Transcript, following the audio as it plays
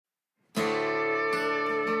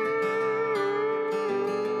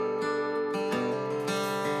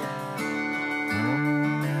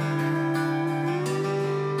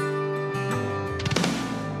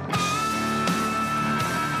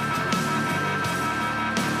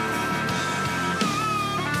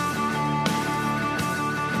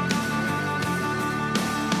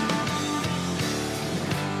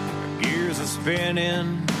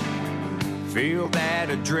spinning. Feel that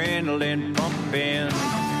adrenaline pumping.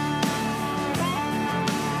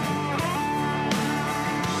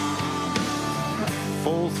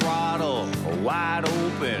 Full throttle, wide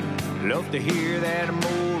open. Love to hear that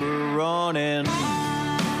motor running.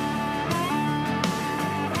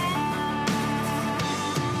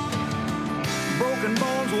 Broken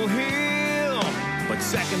bones will heal, but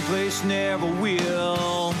second place never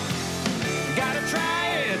will. Gotta try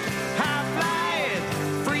it, high fly it,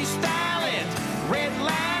 freestyle it, red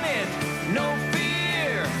line it. No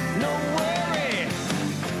fear, no worry,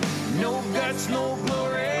 no guts, no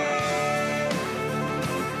glory.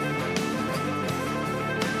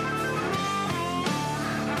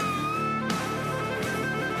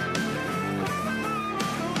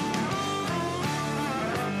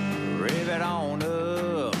 Rev it on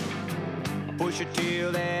up, push it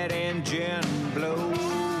till that engine blows.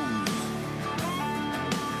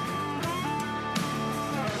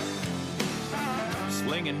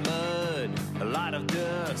 Slinging mud, a lot of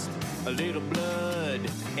dust, a little blood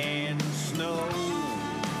and snow.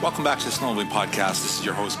 Welcome back to the Snowmobile Podcast. This is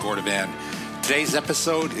your host, Gordon Van. Today's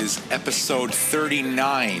episode is episode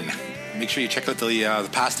 39. Make sure you check out the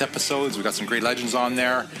past episodes. We've got some great legends on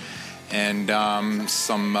there, and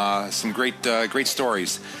some great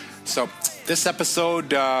stories. So this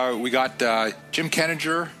episode, we got Jim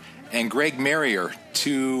Kedinger and Greg Marrier,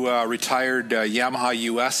 two retired Yamaha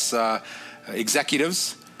US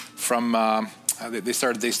executives from they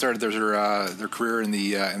started their career in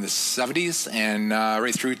the 70s and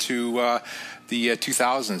right through to the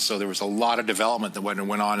 2000s. So there was a lot of development that went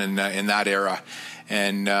on in that era,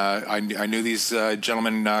 and I knew these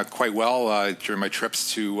gentlemen quite well during my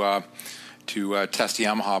trips to test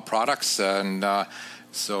Yamaha products, and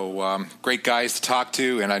so great guys to talk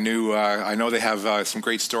to. And I know they have some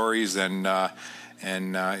great stories and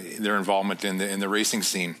their involvement in the racing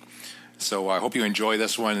scene. So I hope you enjoy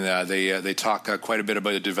this one. They talk quite a bit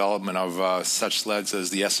about the development of such sleds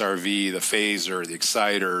as the SRV, the Phaser, the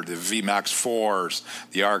Exciter, the VMAX 4s,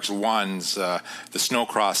 the RX 1s, the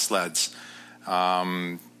Snowcross sleds.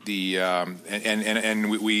 And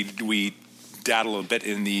we daddle a bit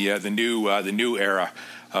in the new era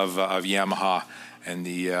of Yamaha and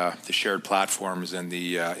the shared platforms and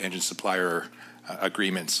the engine supplier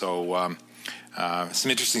agreement. So. Some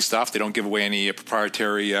interesting stuff. They don't give away any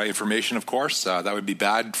proprietary information, of course. That would be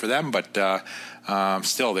bad for them, but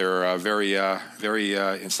still, they're very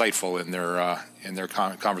insightful in their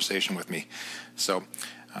conversation with me. So,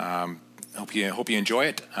 hope you enjoy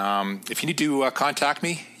it. If you need to contact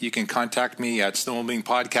me, you can contact me at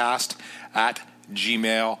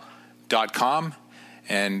snowmobilingpodcast@gmail.com,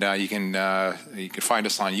 and you can find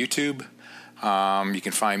us on YouTube. You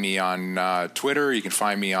can find me on Twitter. You can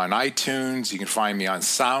find me on iTunes. You can find me on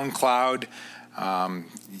SoundCloud.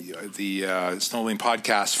 The Snowmobiling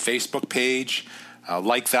Podcast Facebook page.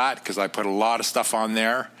 Like that, because I put a lot of stuff on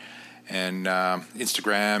there. And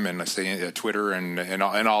Instagram, and I say Twitter, and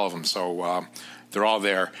all of them. So they're all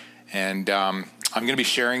there. And I'm going to be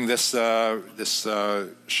sharing this show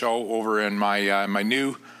over in my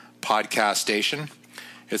new podcast station.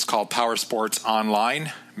 It's called Power Sports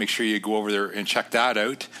Online. Make sure you go over there and check that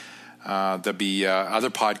out. There'll be other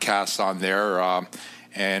podcasts on there,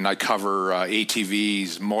 and I cover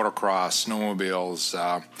ATVs, motocross, snowmobiles,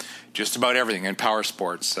 just about everything in power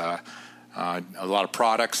sports. A lot of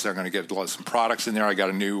products. They're going to get some products in there. I got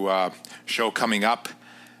a new show coming up,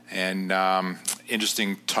 and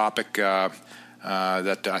interesting topic that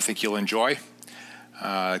I think you'll enjoy.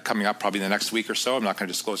 Coming up probably in the next week or so. I'm not going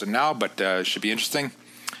to disclose it now, but it should be interesting.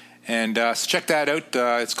 And so check that out.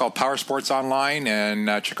 It's called Power Sports Online,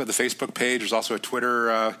 and check out the Facebook page. There's also a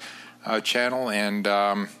Twitter channel and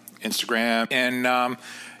Instagram. And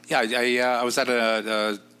I was at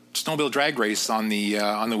a snowmobile drag race on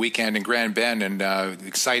the weekend in Grand Bend, and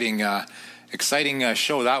exciting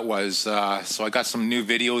show that was. So I got some new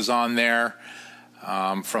videos on there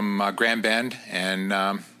from Grand Bend, and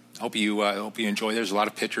hope you enjoy. There's a lot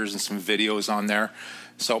of pictures and some videos on there.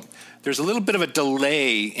 So there's a little bit of a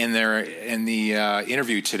delay in the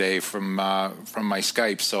interview today from my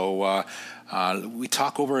Skype. So we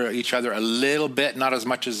talk over each other a little bit, not as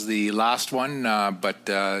much as the last one, but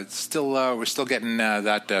still we're still getting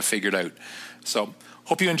that figured out. So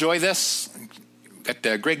hope you enjoy this. Got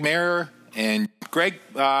Greg Marrier, and Greg,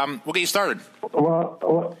 we'll get you started.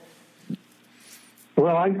 Well,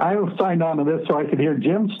 I signed on to this so I could hear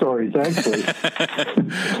Jim's stories, actually.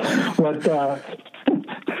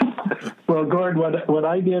 Well, Gord, what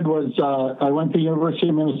I did was I went to University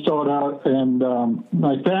of Minnesota, and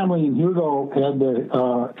my family in Hugo had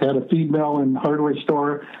a feed mill and hardware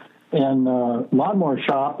store, lawnmower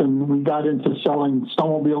shop, and we got into selling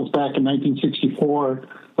snowmobiles back in 1964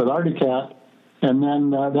 with Arctic Cat, and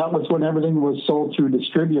then that was when everything was sold through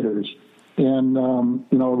distributors. And,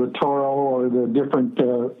 the Toro or the different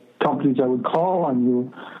companies that would call on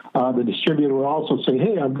you, the distributor would also say,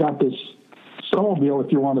 hey, I've got this snowmobile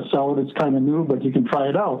if you want to sell it. It's kind of new, but you can try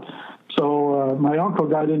it out. So my uncle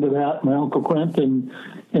got into that, my Uncle Quint, and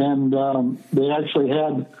they actually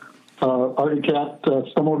had Arctic Cat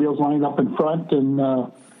snowmobiles lined up in front.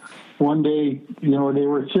 And one day, they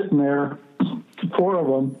were sitting there, 4 of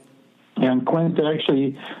them, and Quint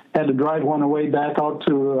actually had to drive one away back out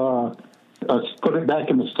to put it back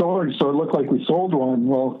in the storage, so it looked like we sold one.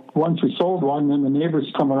 Well, once we sold one, then the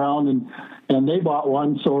neighbors come around and they bought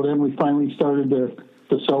one. So then we finally started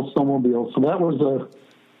to sell snowmobiles. So that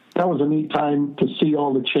was a neat time to see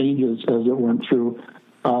all the changes as it went through.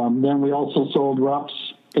 Then we also sold Rups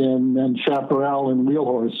and then Chaparral and Wheel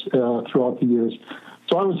Horse throughout the years.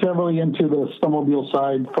 So I was heavily into the snowmobile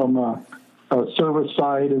side from a service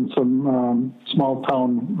side and some small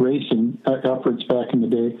town racing efforts back in the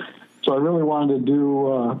day. So I really wanted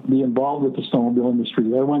to be involved with the snowmobile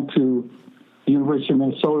industry. I went to the University of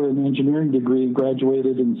Minnesota in an engineering degree,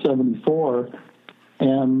 graduated in 74,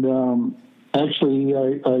 and actually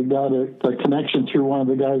I got a connection through one of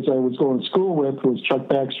the guys I was going to school with was Chuck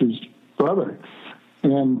Baxter's brother.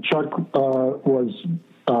 And Chuck was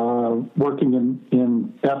working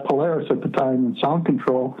at Polaris at the time in sound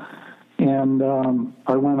control, and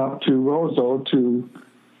I went up to Roseau to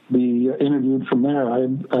be interviewed from there. I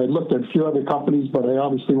looked at a few other companies, but I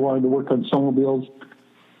obviously wanted to work on snowmobiles.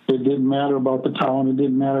 It didn't matter about the town. It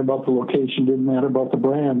didn't matter about the location. It didn't matter about the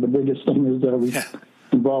brand. The biggest thing is that I was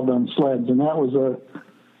involved on sleds, and that was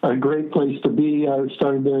a great place to be. I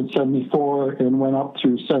started there in 74 and went up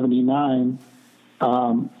through 79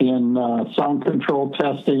 in sound control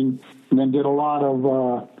testing, and then did a lot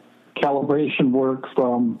of calibration work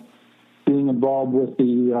from being involved with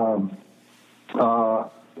the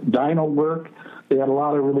dyno work. They had a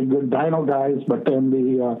lot of really good dyno guys, but then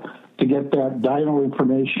to get that dyno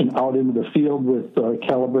information out into the field with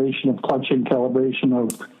calibration of clutching, calibration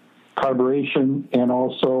of carburation, and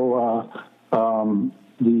also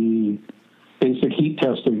the basic heat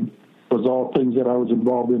testing was all things that I was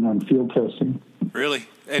involved in on field testing. Really?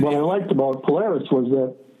 What I liked about Polaris was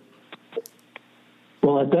that,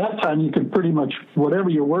 well, at that time you could pretty much, whatever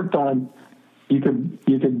you worked on, you could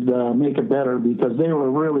make it better, because they were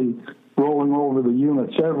really rolling over the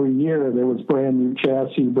units every year. There was brand new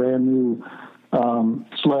chassis, brand new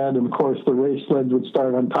sled, and of course the race sleds would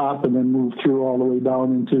start on top and then move through all the way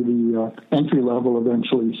down into the entry level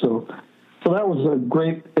eventually. So that was a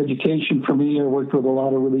great education for me. I worked with a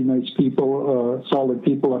lot of really nice people, solid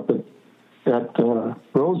people up at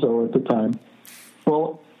Roseau at the time.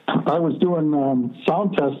 Well, I was doing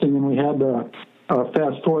sound testing, and we had a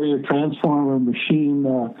fast Fourier transformer machine,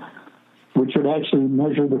 which would actually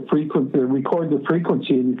measure the frequency, record the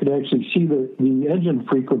frequency, and you could actually see the engine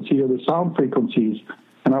frequency or the sound frequencies.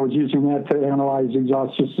 And I was using that to analyze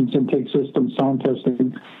exhaust systems, intake systems, sound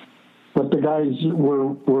testing. But the guys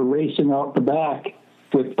were racing out the back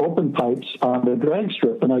with open pipes on the drag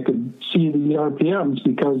strip, and I could see the RPMs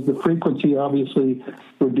because the frequency obviously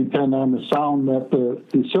would depend on the sound that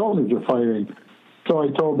the cylinders are firing. So I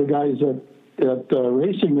told the guys at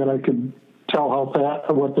racing that I could tell how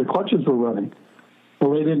fast, what their clutches were running.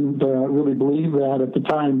 Well, they didn't really believe that at the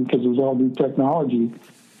time because it was all new technology.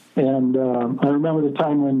 And I remember the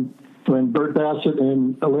time when Bert Bassett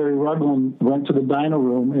and Larry Rugland went to the dyno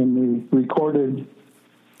room and they recorded,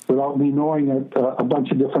 without me knowing it, a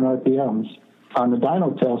bunch of different RPMs on the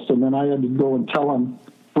dyno test, and then I had to go and tell them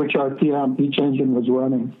which RPM each engine was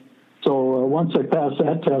running. So once I passed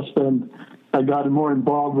that test, then I got more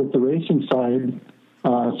involved with the racing side,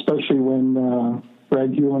 especially when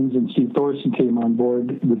Brad Hewlins and Steve Thorson came on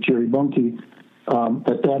board with Jerry Bunke.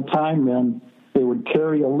 At that time, then, they would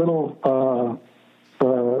carry a little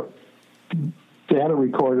data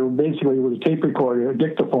recorder. Basically, it was a tape recorder, a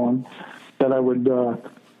dictaphone, that I would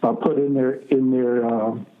put in their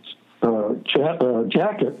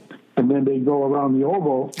jacket, and then they'd go around the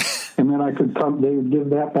oval, and then I could come. They would give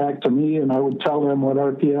that back to me, and I would tell them what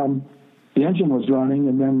RPM the engine was running,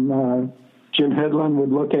 and then Jim Headland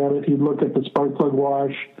would look at it. He'd look at the spark plug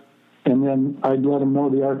wash, and then I'd let him know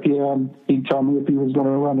the RPM. He'd tell me if he was going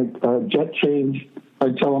to run a jet change.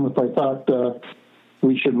 I'd tell him if I thought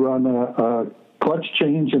we should run a clutch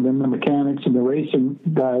change, and then the mechanics and the racing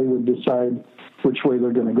guy would decide which way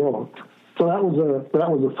they're going to go. So that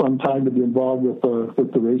was a fun time to be involved with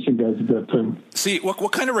the racing guys at that time. See,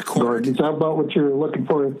 what kind of recorder? Is that about what you're looking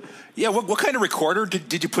for? Yeah, what kind of recorder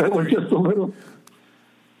did you put in there? It was just a little.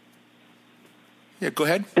 Yeah, go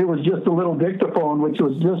ahead. It was just a little dictaphone, which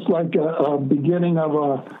was just like a beginning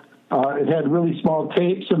of it had really small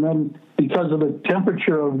tapes, and then because of the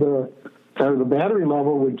temperature of the battery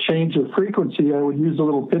level would change the frequency, I would use a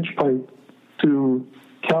little pitch pipe to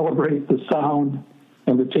calibrate the sound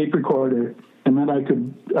and the tape recorder, and then I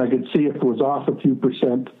could see if it was off a few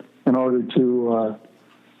percent in order to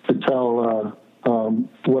tell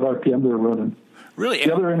what RPM they were running. Really?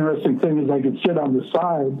 The other interesting thing is I could sit on the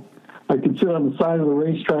side. of the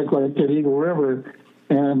racetrack like at Eagle River,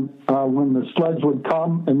 and when the sleds would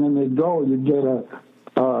come and then they'd go, you'd get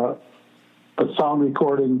a sound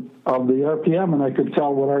recording of the RPM, and I could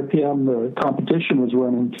tell what RPM the competition was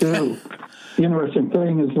running too. The interesting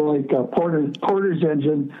thing is like Porter's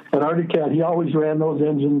engine at Arctic Cat, he always ran those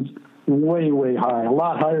engines way, way high, a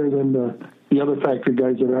lot higher than the other factory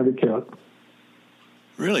guys at Arctic Cat.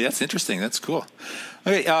 Really? That's interesting. That's cool.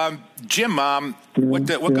 Okay, Jim, what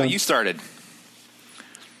got you started?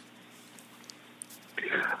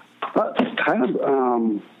 Kind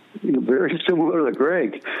of very similar to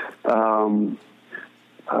Greg.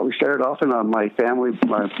 We started off in my family.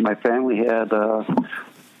 My family had a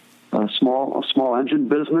small engine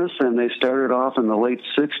business, and they started off in the late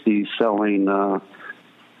 '60s selling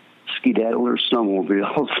skedaddler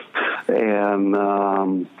snowmobiles, and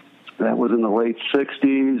that was in the late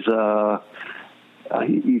 '60s.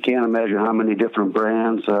 You can't imagine how many different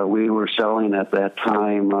brands we were selling at that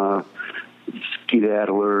time.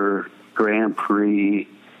 Skedaddler, Grand Prix,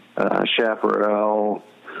 Chaparral,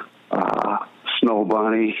 Snow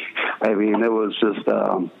Bunny. I mean, there was just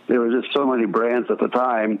so many brands at the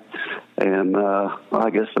time, and I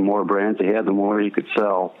guess the more brands they had, the more you could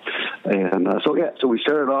sell. And so we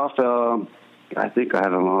started off. I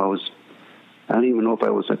don't even know if I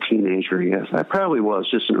was a teenager. Yes, I probably was,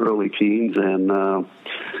 just in early teens, and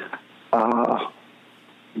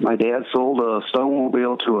my dad sold a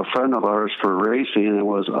snowmobile to a friend of ours for racing, and it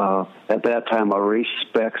was, at that time, a race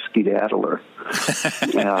spec skedaddler.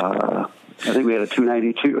 I think we had a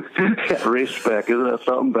 292 race spec. Isn't that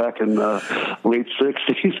something, back in the late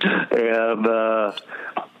 60s? And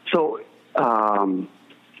so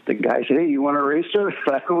the guy said, "Hey, you want to race her?"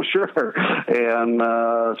 I go, "Sure." And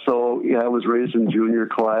so, I was raised in junior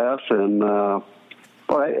class, and the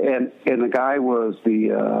guy was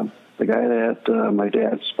the guy that my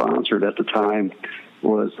dad sponsored at the time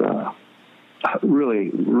was really,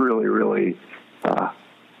 really, really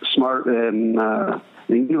smart, and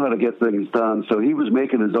he knew how to get things done. So he was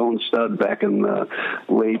making his own stud back in the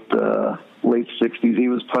late 60s. He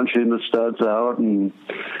was punching the studs out, and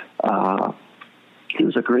he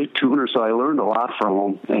was a great tuner, so I learned a lot from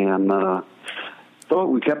him. And so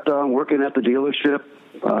we kept on working at the dealership.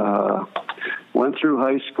 Went through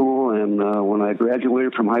high school, and when I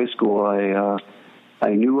graduated from high school, I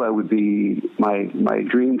knew I would be, my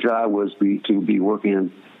dream job was to be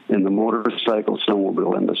working in the motorcycle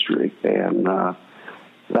snowmobile industry, and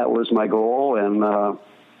that was my goal. And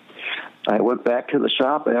I went back to the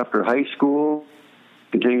shop after high school,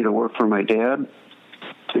 continued to work for my dad,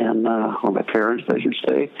 and or my parents, I should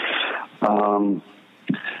say.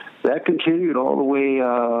 That continued all the way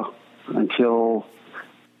until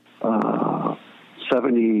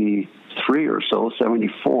 73 or so,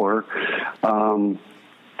 74.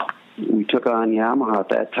 We took on Yamaha at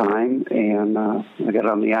that time, and I got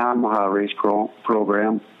on the Yamaha race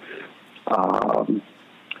program.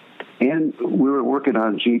 And we were working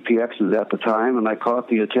on GPXs at the time, and I caught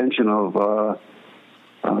the attention of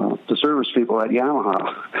the service people at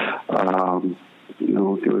Yamaha.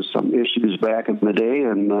 There was some issues back in the day,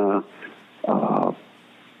 and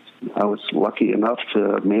I was lucky enough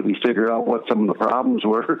to maybe figure out what some of the problems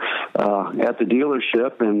were at the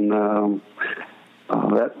dealership, and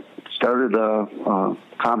that started a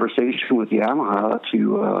conversation with Yamaha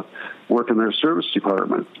to work in their service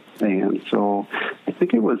department. And so I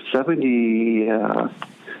think it was 70,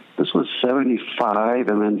 this was 75,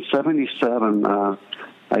 and then 77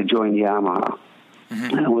 I joined Yamaha.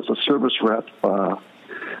 Mm-hmm. And I was a service rep for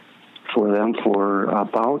them for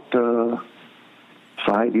about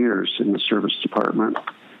 5 years in the service department,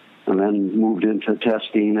 and then moved into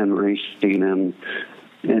testing and racing and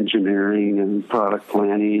engineering and product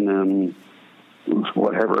planning and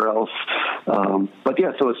whatever else. But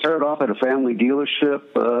yeah, so it started off at a family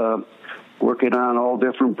dealership, working on all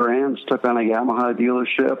different brands, took on a Yamaha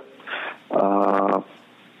dealership,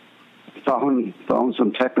 found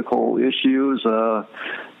some technical issues,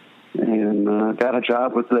 and got a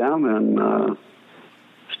job with them and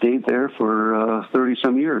stayed there for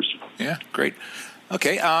 30-some years. Yeah, great.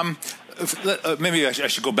 Okay, maybe I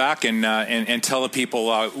should go back and tell the people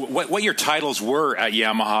what your titles were at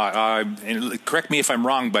Yamaha. And correct me if I'm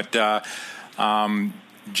wrong, but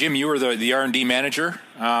Jim, you were the R&D manager,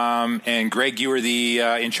 and Greg, you were the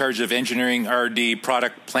in charge of engineering, R&D,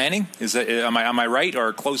 product planning. Is that am I right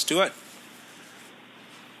or close to it?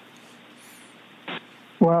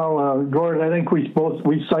 Well, Gord, I think we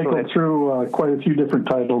cycled through quite a few different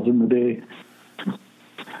titles in the day.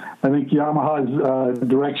 I think Yamaha's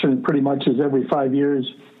direction pretty much is every 5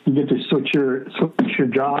 years you get to switch your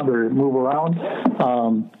job or move around.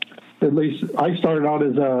 At least I started out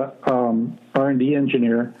as a R&D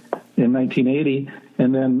engineer in 1980,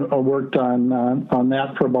 and then worked on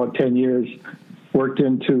that for about 10 years. Worked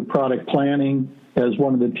into product planning as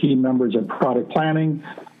one of the team members of product planning.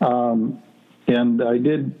 And I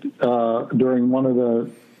did, during one of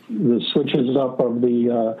the switches up of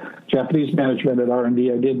the Japanese management at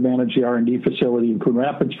R&D, I did manage the R&D facility in Coon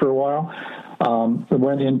Rapids for a while. I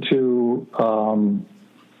went into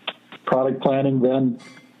product planning, then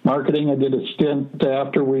marketing. I did a stint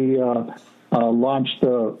after we launched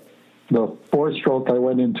the four-stroke. I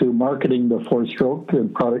went into marketing the four-stroke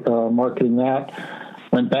and product marketing that.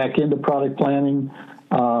 Went back into product planning.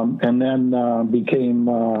 And then became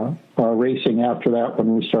racing after that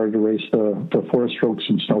when we started to race the four strokes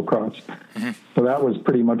and snowcross. Mm-hmm. So that was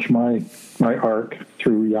pretty much my arc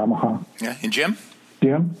through Yamaha. Yeah, and Jim?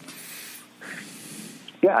 Yeah,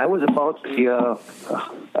 I was about the.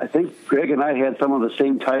 I think Greg and I had some of the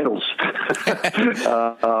same titles,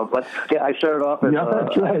 but yeah, I started off as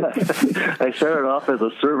that's right. I started off as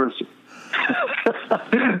a service.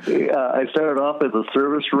 I started off as a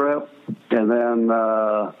service rep, and then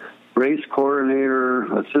race coordinator,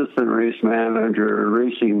 assistant race manager,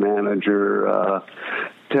 racing manager,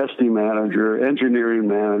 testing manager, engineering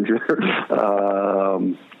manager,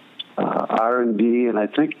 R&D, and I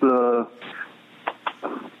think the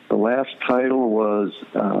last title was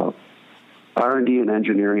R&D and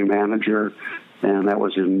engineering manager, and that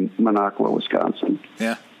was in Minocqua, Wisconsin.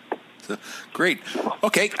 Yeah. So, great.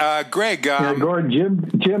 Okay, Greg. Gord, Jim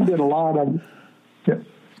did a lot of. Yeah.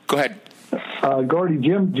 Go ahead. Gordy,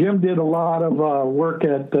 Jim did a lot of work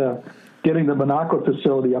at getting the Minocqua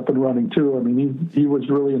facility up and running too. I mean, he was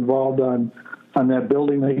really involved on that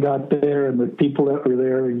building they got there and the people that were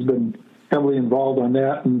there. He's been heavily involved on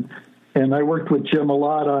that, and I worked with Jim a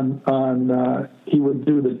lot on he would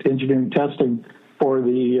do the engineering testing for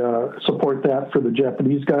the support that for the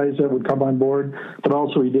Japanese guys that would come on board, but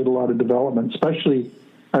also he did a lot of development. Especially,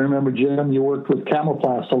 I remember, Jim, you worked with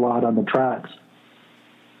Camoplast a lot on the tracks.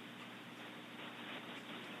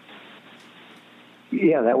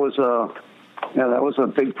 Yeah, that was a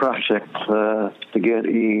big project to get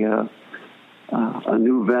a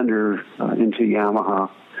new vendor into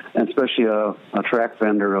Yamaha, and especially a track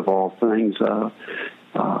vendor of all things.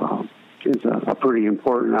 Is a pretty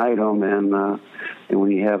important item, and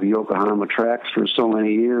when you have Yokohama tracks for so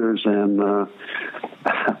many years, and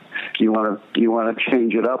you want to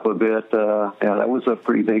change it up a bit, yeah, that was a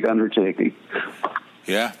pretty big undertaking.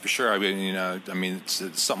 Yeah, for sure. I mean,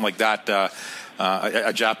 it's something like that.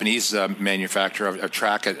 A Japanese manufacturer of a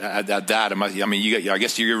track at that. I mean, I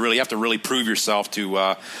guess you really have to really prove yourself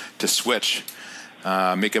to switch.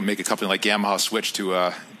 Make a company like Yamaha switch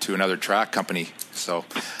to another track company. So,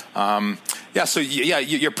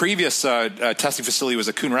 your previous testing facility was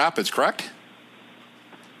at Coon Rapids, correct?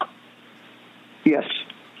 Yes.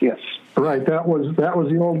 Right. That was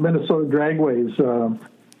the old Minnesota Dragways.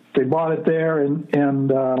 They bought it there, and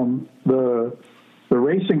the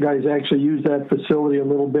racing guys actually used that facility a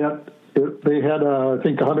little bit. They had I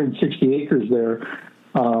think 160 acres there.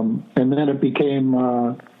 And then it became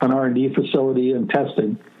an R&D facility and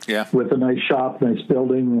testing, with a nice shop, nice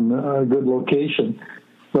building, and a good location.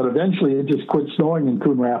 But eventually it just quit snowing in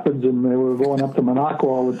Coon Rapids, and they were going up to Minocqua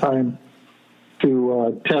all the time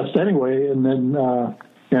to test anyway, and then,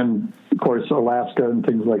 and of course, Alaska and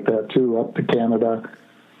things like that too, up to Canada.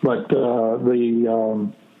 But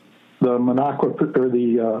the Minocqua, or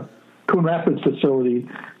the Coon Rapids facility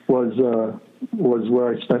was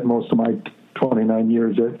where I spent most of my 29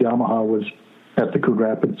 years at Yamaha, was at the Coon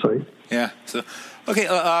Rapids site. Yeah. So, okay.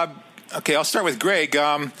 I'll start with Greg.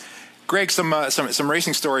 Greg, some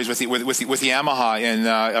racing stories with Yamaha, and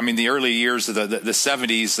I mean the early years of the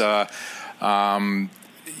 70s.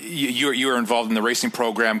 You were involved in the racing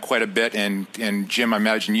program quite a bit, and Jim, I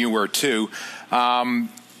imagine you were too.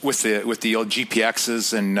 With the old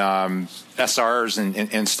GPXs and SRs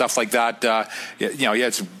and stuff like that. You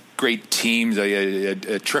had some great teams,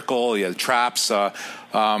 a Trickle, you had Traps.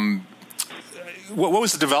 What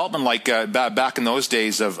was the development like back in those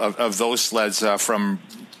days of those sleds from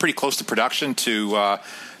pretty close to production to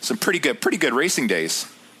some pretty good racing days?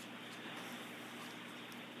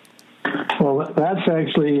 Well, that's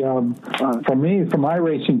actually for me. For my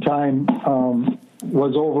racing time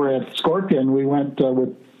was over at Scorpion. We went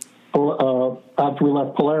with after we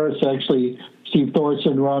left Polaris. Actually, Steve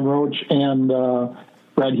Thorson, Ron Roach, and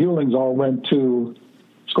Brad Hewlings all went to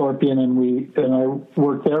Scorpion, and I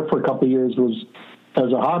worked there for a couple of years. Was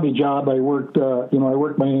as a hobby job. I worked I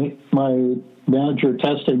worked my manager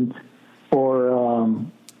testing for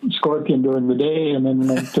Scorpion during the day, and then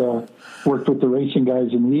worked with the racing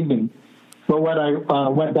guys in the evening. But when I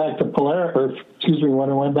went back to when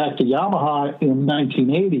I went back to Yamaha in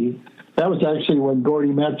 1980, that was actually when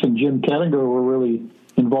Gordy Metz and Jim Kedinger were really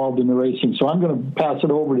involved in the racing. So I'm going to pass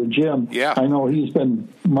it over to Jim. Yeah. I know he's been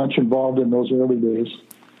much involved in those early days.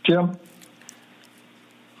 Jim?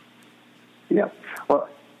 Yeah. Well,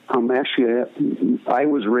 actually, I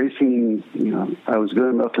was racing. I was good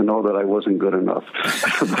enough to know that I wasn't good enough,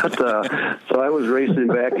 but so I was racing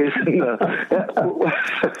back in.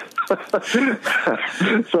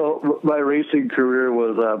 So my racing career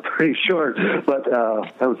was pretty short, but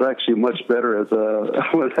I was actually much better as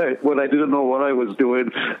when I didn't know what I was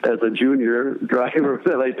doing as a junior driver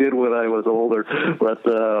than I did when I was older. But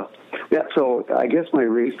yeah, so I guess my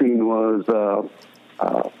racing was.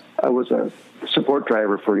 I was a support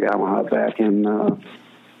driver for Yamaha back in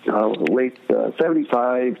late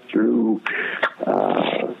 75 through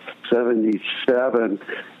 77,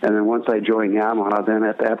 and then once I joined Yamaha, then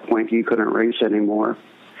at that point you couldn't race anymore.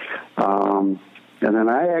 And then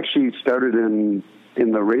I actually started in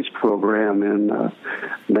the race program in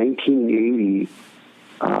 1980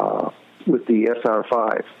 with the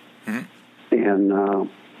SR5, and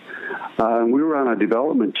we were on a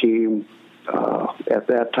development team at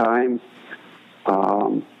that time.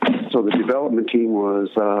 So the development team was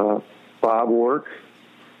Bob Work,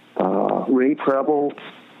 Ray Preble,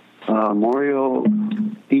 Mario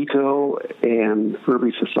Ito, and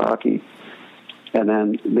Herbie Sasaki. And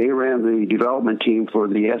then they ran the development team for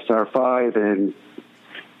the SR5, and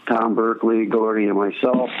Tom Berkeley, Gordy, and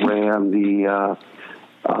myself ran the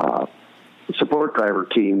support driver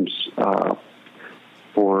teams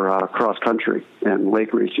for cross country and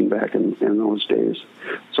lake racing back in those days.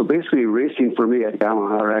 So basically, racing for me at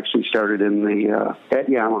Yamaha actually started in the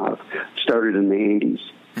 80s.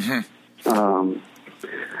 Mm-hmm.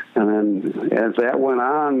 And then as that went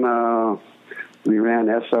on, we ran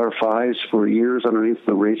SR5s for years underneath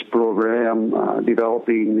the race program,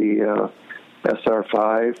 developing the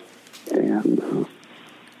SR5, and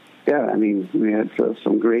yeah, I mean, we had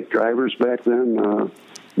some great drivers back then.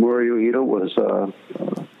 Mario Ito was the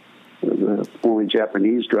only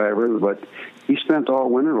Japanese driver, but he spent all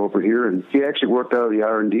winter over here, and he actually worked out of the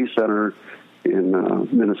R&D center in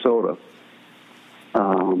Minnesota.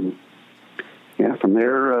 Yeah, from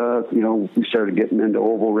there, we started getting into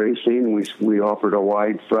oval racing. We offered a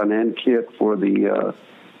wide front end kit for the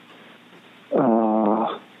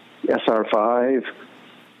SR5,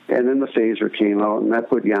 and then the Phaser came out, and that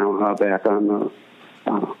put Yamaha back on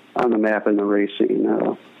the map in the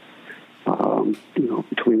racing.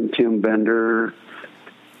 Between Tim Bender,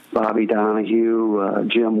 Bobby Donahue,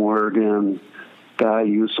 Jim Morgan, Guy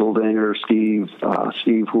Useldinger, Steve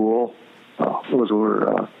Houle.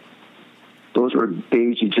 Those were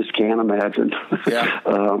days you just can't imagine. Yeah.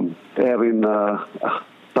 Having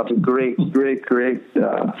some great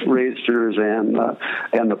racers and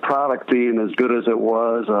the product being as good as it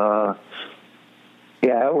was.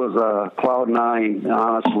 Yeah, it was cloud nine.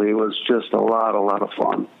 Honestly, it was just a lot of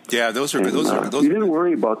fun. Yeah, those are good. You didn't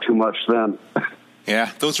worry about too much then. Yeah,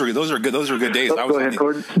 those are good. Those were good days. Go ahead,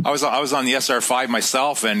 Gordon. I was on the SR5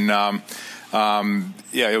 myself, and yeah,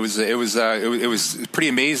 it was pretty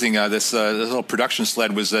amazing. This little production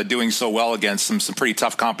sled was doing so well against some pretty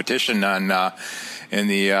tough competition in the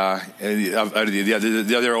other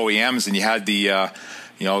OEMs, and you had the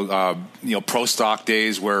pro stock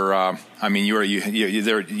days where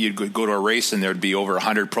you'd go to a race and there'd be over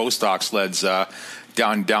 100 pro stock sleds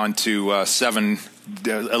down to 7,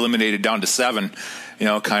 eliminated down to 7,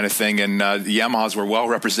 kind of thing. And the Yamahas were well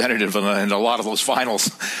representative in a lot of those finals.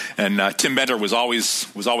 And Tim Bender was always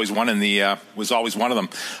one of them.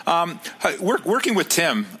 Working with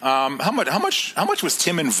Tim, how much was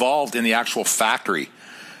Tim involved in the actual factory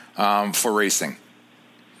for racing?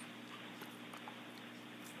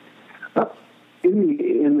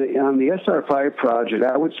 On the SR5 project,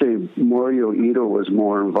 I would say Mario Ito was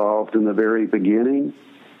more involved in the very beginning.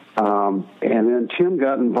 And then Tim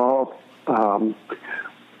got involved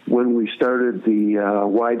when we started the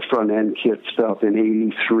wide front end kit stuff in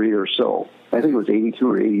 83 or so. I think it was 82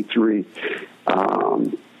 or 83.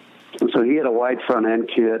 So he had a wide front end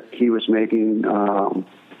kit he was making,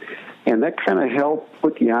 and that kind of helped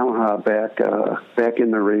put Yamaha back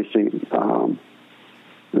in the racing.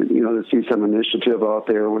 To see some initiative out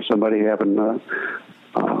there where somebody having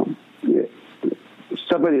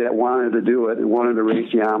somebody that wanted to do it and wanted to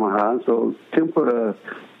race Yamaha. So Tim put a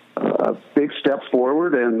big step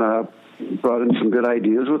forward and brought in some good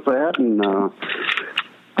ideas with that, and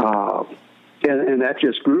that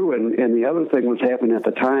just grew. And the other thing was happening at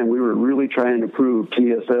the time. We were really trying to prove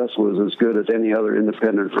TSS was as good as any other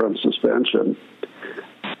independent front suspension.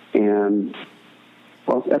 And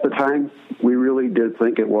well, at the time, we really did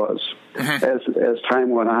think it was. Mm-hmm. As time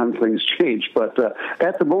went on, things changed. But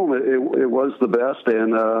at the moment, it was the best,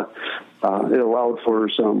 and it allowed for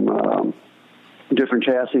some different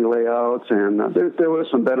chassis layouts, and there was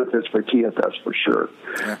some benefits for TSS for sure.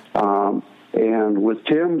 Yeah. And with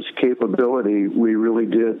Tim's capability, we really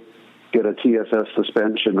did get a TSS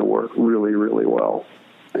suspension to work really, really well.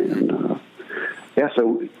 And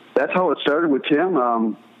so that's how it started with Tim.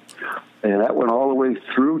 And that went all the way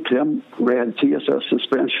through. Tim ran TSS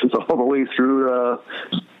suspensions all the way through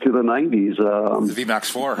to the 90s. The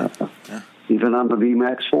VMAX 4. Even on the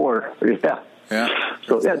VMAX 4. Yeah.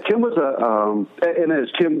 So Tim was and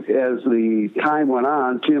as the time went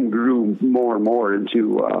on, Tim grew more and more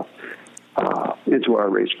into our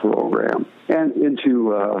race program and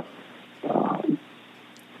into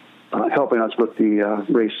helping us with the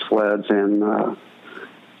race sleds. And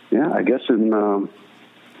I guess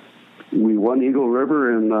we won Eagle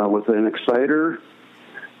River with an Exciter,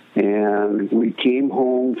 and we came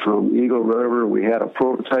home from Eagle River. We had a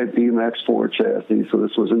prototype VMAX 4 chassis, so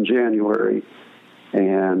this was in January,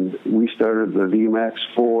 and we started the VMAX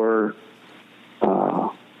 4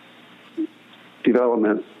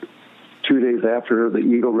 development 2 days after the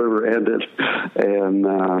Eagle River ended,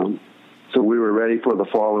 and so we were ready for the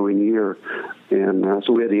following year. And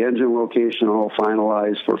so we had the engine location all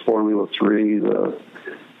finalized for Formula 3,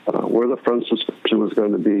 where the front suspension was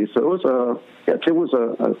going to be. So it was Tim was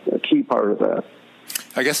a key part of that.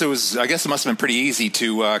 I guess it must have been pretty easy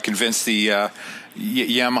to convince the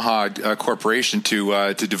Yamaha Corporation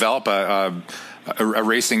to develop a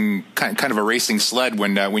racing kind of a racing sled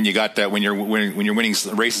when you got that when you're winning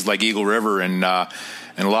races like Eagle River and a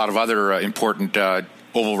lot of other important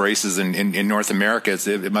oval races in North America.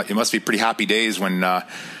 It must be pretty happy days when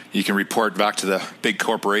you can report back to the big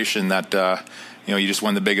corporation that you just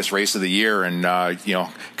won the biggest race of the year, and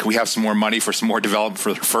can we have some more money for some more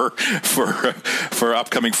development for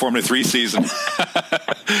upcoming Formula 3 season?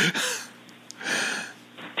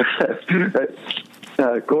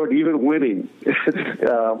 Gordon, even winning,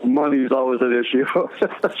 money is always an issue.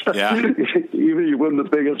 Yeah. Even you win the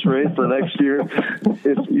biggest race the next year,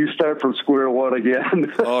 you start from square one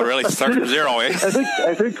again. Oh, really? Start from zero, eh?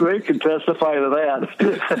 I think Greg can testify to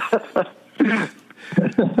that.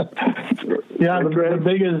 Yeah,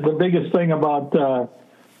 the biggest thing about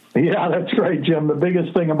that's right, Jim. The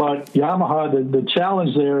biggest thing about Yamaha, the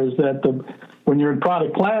challenge there is that when you're in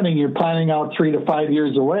product planning, you're planning out 3 to 5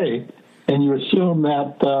 years away, and you assume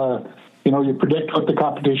that you predict what the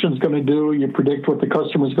competition's going to do, you predict what the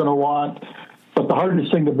customer's going to want, but the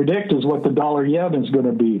hardest thing to predict is what the dollar-yen is going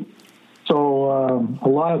to be. So a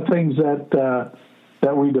lot of things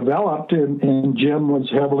that we developed, and Jim was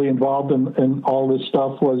heavily involved in all this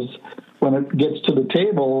stuff, was when it gets to the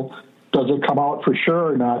table, does it come out for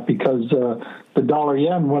sure or not? Because the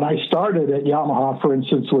dollar-yen, when I started at Yamaha, for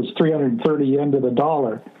instance, was 330 yen to the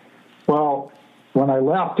dollar. Well, when I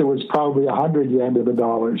left, it was probably 100 yen to the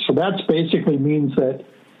dollar. So that basically means that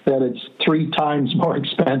it's 3 times more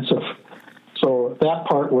expensive. So that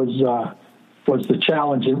part was the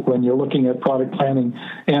challenge when you're looking at product planning,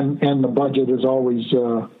 and the budget is always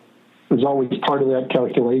part of that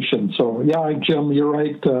calculation. So yeah, Jim, you're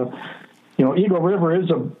right. Eagle River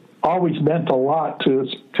always meant a lot to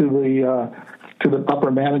the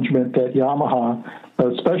upper management at Yamaha,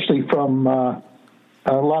 especially from a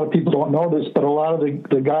lot of people don't know this, but a lot of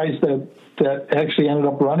the guys that actually ended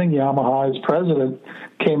up running Yamaha as president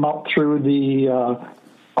came up through the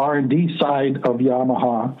R&D side of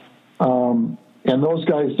Yamaha. And those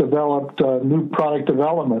guys developed new product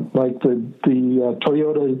development, like the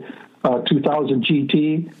Toyota 2000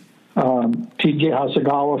 GT. T.J.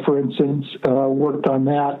 Hasegawa, for instance, worked on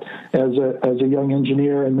that as a young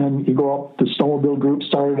engineer, and then you go up. The snowmobile group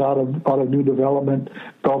started out of new development.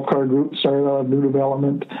 Golf car group started out of new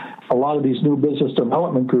development. A lot of these new business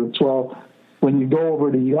development groups. Well, when you go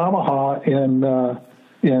over to Yamaha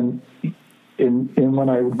and when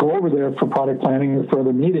I would go over there for product planning or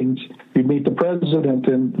further meetings, you'd meet the president,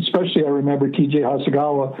 and especially I remember TJ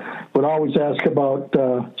Hasegawa would always ask about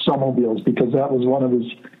snowmobiles because that was one of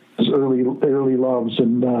his early loves.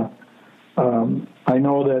 And I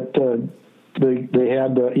know that they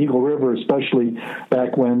had Eagle River, especially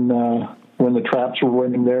back when the traps were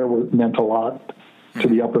running there, meant a lot to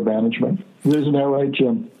the upper management. Isn't that right,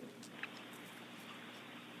 Jim?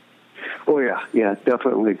 Oh, yeah,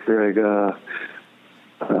 definitely, Greg. The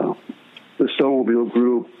snowmobile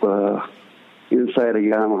group inside of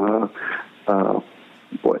Yamaha,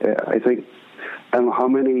 I think, I don't know how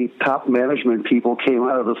many top management people came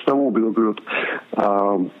out of the snowmobile group,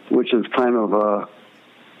 which is kind of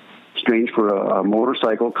strange for a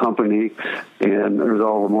motorcycle company, and there's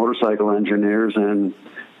all the motorcycle engineers, and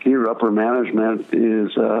your upper management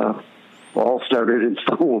is all started in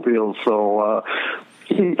snowmobiles, so...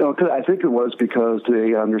 I think it was because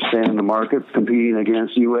they understand the market, competing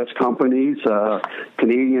against U.S. companies,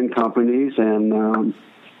 Canadian companies, and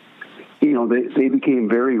they became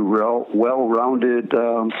very well-rounded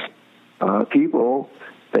people.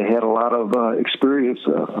 They had a lot of experience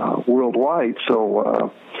worldwide,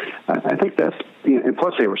 so I think that's. And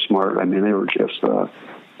plus, they were smart. I mean, they were just,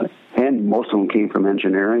 and most of them came from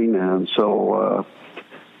engineering, and so.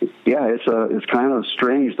 Yeah, it's kind of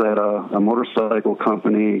strange that a motorcycle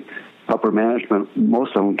company, upper management,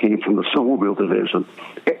 most of them came from the snowmobile division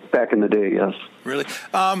back in the day, yes. Really?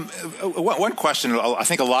 One question I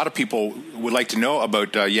think a lot of people would like to know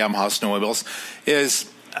about Yamaha snowmobiles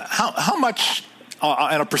is how much,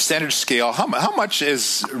 on a percentage scale, how much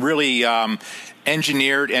is really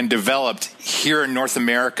engineered and developed here in North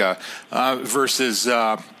America versus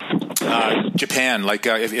Japan? Like,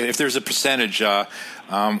 if there's a percentage...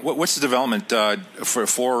 what's the development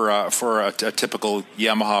for a typical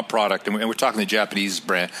Yamaha product? And we're talking the Japanese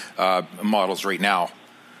brand models right now.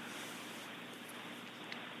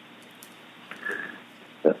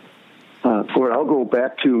 I'll go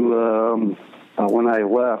back to when I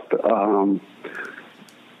left.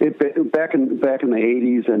 Back in the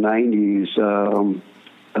 80s and 90s,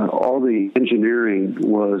 all the engineering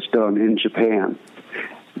was done in Japan.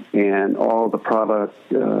 And all the product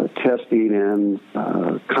testing and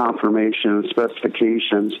confirmation and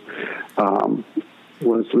specifications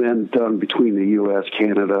was then done between the U.S.,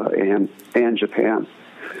 Canada, and Japan.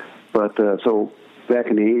 But so back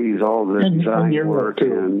in the 80s, all the design work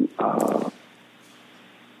and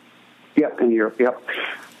in Europe,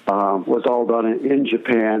 was all done in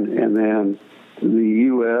Japan, and then the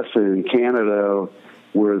U.S. and Canada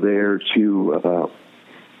were there to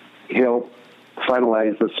help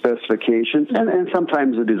finalize the specifications and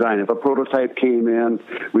sometimes the design. If a prototype came in,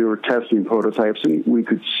 we were testing prototypes and we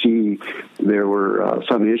could see there were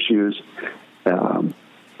some issues.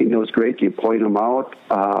 It's great. You point them out.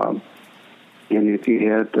 And if you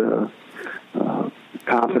had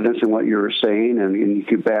confidence in what you were saying and you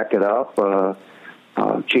could back it up,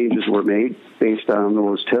 changes were made based on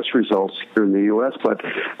those test results here in the U.S. But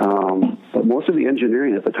most of the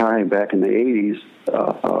engineering at the time, back in the 80s,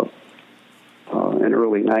 and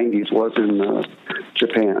early 90s, was in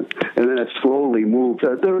Japan. And then it slowly moved.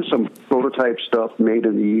 There was some prototype stuff made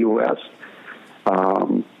in the U.S.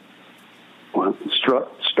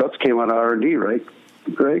 Struts came out of R&D, right,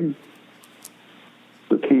 Greg?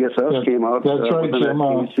 The TSS came out with an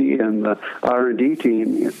FTC and the R&D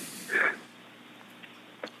team.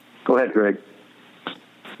 Go ahead, Greg.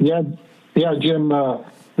 Yeah, Jim.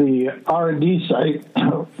 The R&D site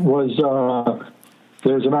was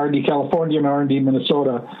there's an R&D California and R&D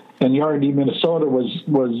Minnesota, and the R&D Minnesota was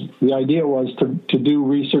the idea was to do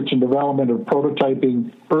research and development of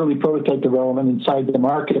prototyping, early prototype development inside the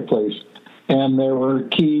marketplace, and there were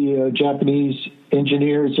key Japanese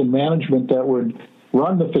engineers and management that would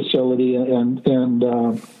run the facility and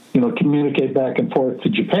communicate back and forth to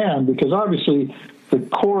Japan, because obviously the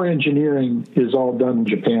core engineering is all done in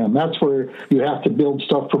Japan. That's where you have to build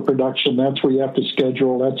stuff for production. That's where you have to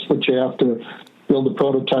schedule. That's what you have to build the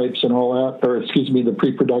prototypes and all that, the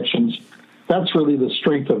pre-productions. That's really the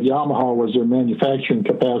strength of Yamaha, was their manufacturing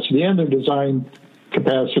capacity and their design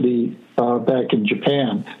capacity back in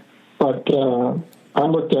Japan. But I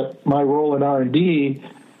looked at my role in R&D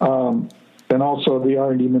and also the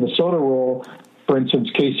R&D Minnesota role. For instance,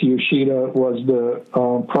 Casey Yoshida was the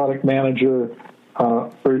product manager,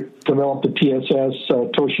 developed the TSS.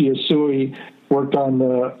 Toshi Isui worked on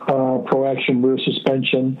the pro-action rear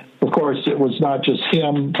suspension. Of course, it was not just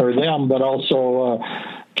him or them, but also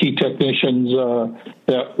key technicians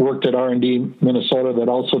that worked at R&D Minnesota that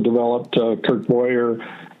also developed Kirk Boyer,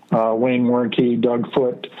 Wayne Warnke, Doug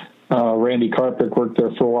Foote, Randy Karpick worked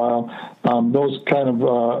there for a while. Those kind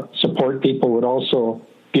of support people would also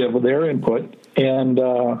give their input. And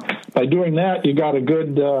by doing that, you got a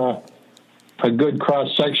good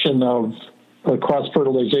cross-section of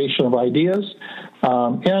cross-fertilization of ideas.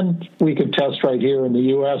 And we could test right here in the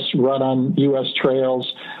U.S., run on U.S.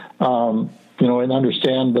 trails, and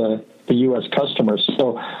understand the U.S. customers.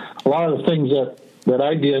 So a lot of the things that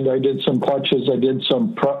I did some clutches, I did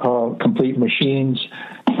some complete machines,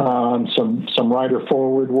 some rider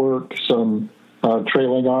forward work, some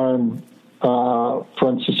trailing arm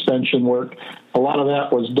front suspension work. A lot of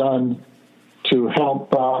that was done to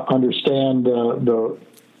help understand the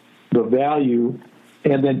value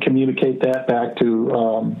and then communicate that back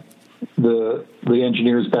to the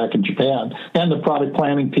engineers back in Japan and the product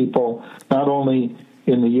planning people, not only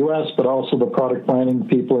in the U.S., but also the product planning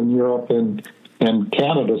people in Europe and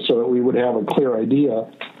Canada, so that we would have a clear idea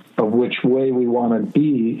of which way we want to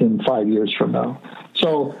be in 5 years from now.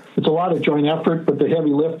 So it's a lot of joint effort, but the heavy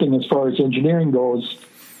lifting as far as engineering goes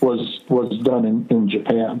was done in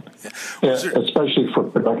Japan, especially for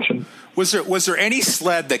production. Was there any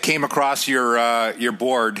sled that came across your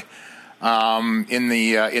board in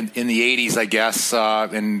the 80s, I guess,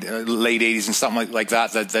 in late 80s and something like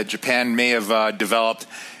that Japan may have developed,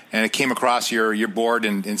 and it came across your board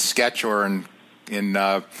in Sketch or in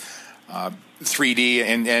 3D,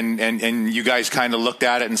 and you guys kind of looked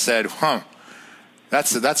at it and said,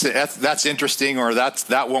 that's interesting, or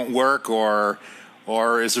that won't work, or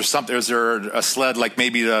is there a sled like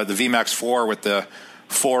maybe the VMAX 4 with the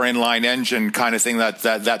 4 inline engine kind of thing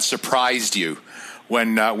that surprised you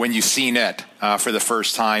when you seen it for the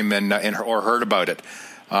first time and or heard about it?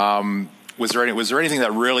 Was there anything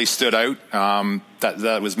that really stood out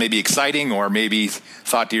that was maybe exciting, or maybe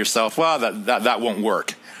thought to yourself, well, that won't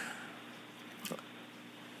work?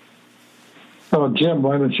 Oh, Jim,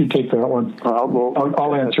 why don't you take that one?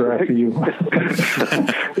 I'll answer after you.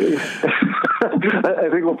 I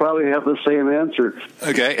think we'll probably have the same answer.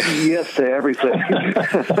 Okay. Yes to everything.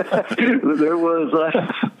 There was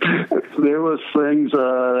things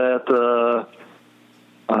that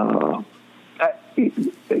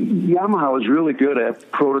Yamaha was really good at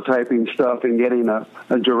prototyping stuff and getting a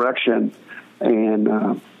direction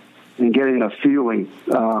and getting a feeling.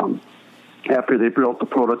 After they built the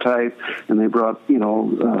prototype and they brought,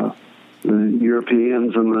 the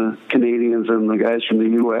Europeans and the Canadians and the guys from the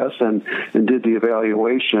U.S. and did the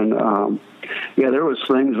evaluation. There was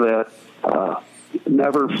things that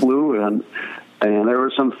never flew, and there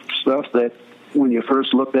was some stuff that when you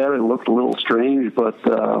first looked at it looked a little strange, but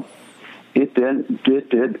it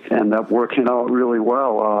did end up working out really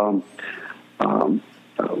well.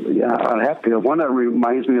 I'd have to. One that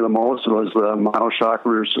reminds me of the most was the monoshock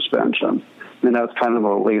rear suspension, and that's kind of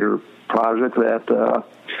a later project. That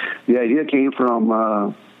the idea came from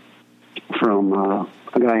a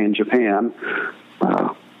guy in Japan,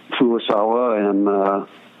 Furusawa, and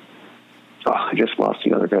I just lost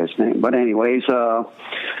the other guy's name. But anyways, Thomas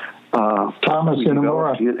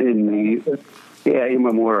Imamura.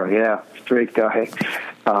 Imamura, yeah, great guy.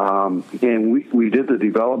 And we did the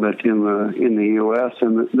development in the U.S.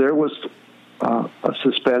 and there was a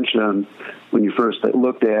suspension when you first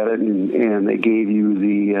looked at it, and they gave you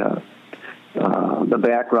the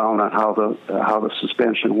background on how the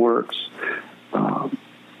suspension works.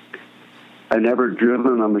 I've never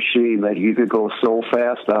driven a machine that you could go so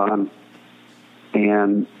fast on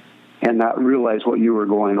and not realize what you were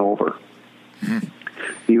going over. Mm-hmm.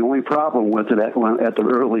 The only problem with it at the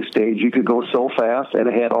early stage, you could go so fast and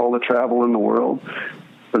it had all the travel in the world,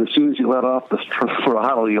 but as soon as you let off the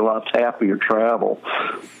throttle, you lost half of your travel.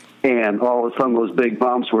 And all of a sudden, those big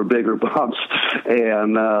bumps were bigger bumps.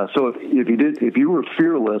 And so if you were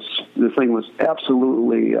fearless, the thing was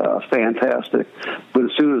absolutely fantastic. But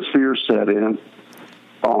as soon as fear set in,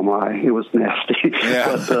 oh my, it was nasty.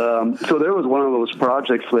 Yeah. But, so there was one of those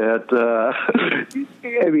projects that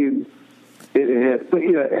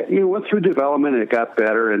it went through development and it got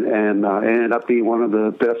better and ended up being one of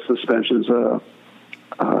the best suspensions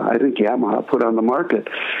I think Yamaha put on the market.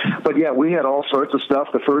 But yeah, we had all sorts of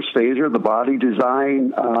stuff. The first phaser, the body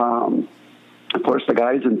design. Of course, the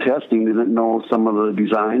guys in testing didn't know some of the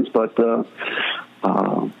designs, but there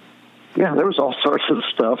was all sorts of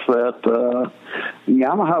stuff that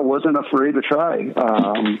Yamaha wasn't afraid to try.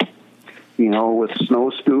 With snow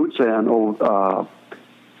scoots and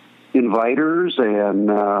inviters, and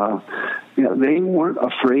they weren't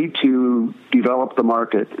afraid to develop the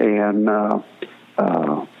market and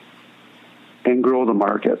grow the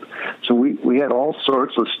market. So we had all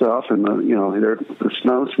sorts of stuff, and the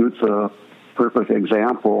snow scoots, perfect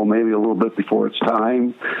example, maybe a little bit before its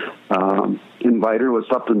time. Inviter was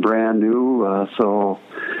something brand new. So,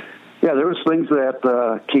 yeah, there was things that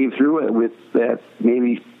came through it with that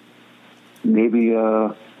maybe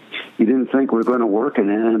you didn't think were going to work, and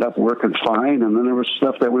it ended up working fine. And then there was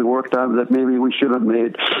stuff that we worked on that maybe we should have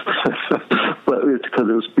made, but it's because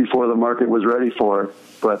it was before the market was ready for it.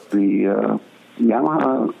 But the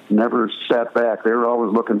Yamaha never sat back; they were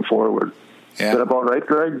always looking forward. Yeah. Is that about right,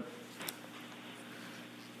 Greg?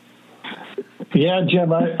 Yeah,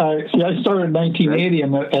 Jim. I started in 1980,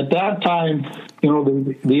 and at that time,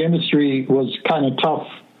 the industry was kind of tough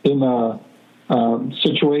in a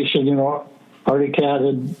situation. Arctic Cat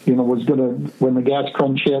was when the gas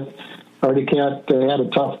crunch hit. Arctic Cat had a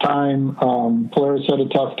tough time. Polaris had a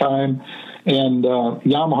tough time, and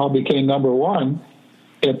Yamaha became number one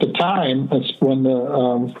at the time. That's when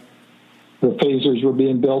the phasers were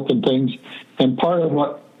being built and things. And part of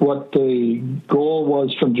what the goal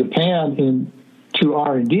was from Japan to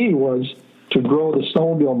R&D was to grow the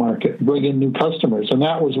snowmobile market, bring in new customers, and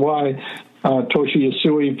that was why Toshi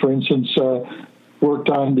Yasui, for instance, worked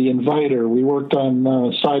on the Inviter. We worked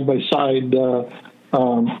on side-by-side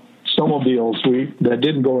snowmobiles that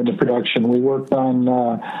didn't go into production. We worked on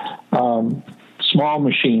small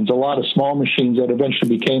machines, a lot of small machines that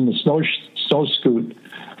eventually became the snow scoot.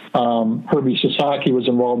 Herbie Sasaki was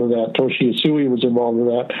involved with that. Toshi Yasui was involved with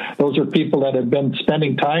that. Those are people that had been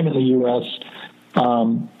spending time in the U.S.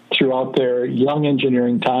 Throughout their young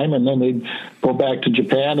engineering time, and then they'd go back to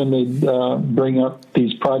Japan and they'd bring up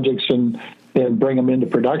these projects and bring them into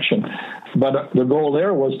production. But the goal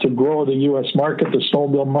there was to grow the U.S. market, the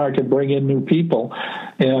snowmobile market, bring in new people.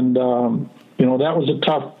 And, that was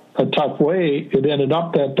a tough way. It ended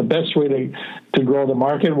up that the best way to grow the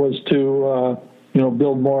market was to,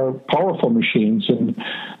 build more powerful machines. And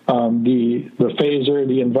the Phaser,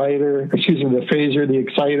 the Phaser, the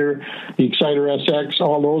Exciter SX,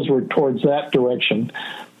 all those were towards that direction.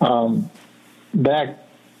 Back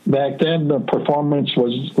then, the performance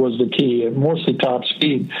was the key, mostly top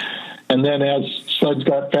speed. And then as sleds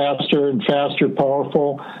got faster and faster,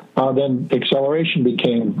 powerful, then acceleration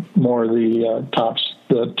became more the top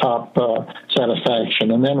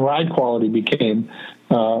satisfaction. And then ride quality became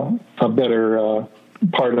a better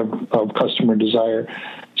part of customer desire.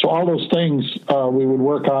 So all those things we would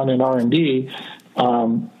work on in R&D,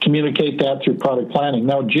 communicate that through product planning.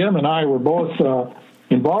 Now, Jim and I were both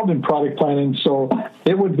involved in product planning, so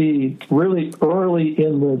it would be really early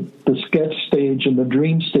in the sketch stage and the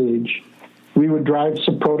dream stage. We would drive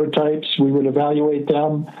some prototypes. We would evaluate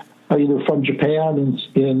them either from Japan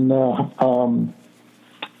in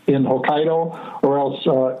Hokkaido, or else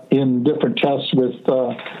in different tests with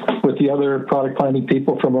the other product planning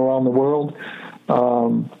people from around the world,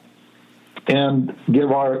 and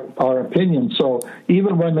give our opinion. So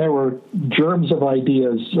even when there were germs of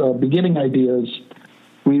ideas, beginning ideas,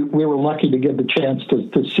 we were lucky to get the chance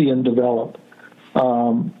to see and develop.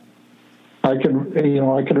 I can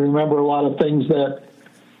remember a lot of things that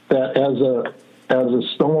as a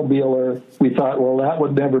snowmobiler we thought, well, that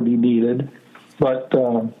would never be needed, but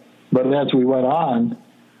as we went on,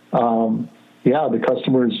 the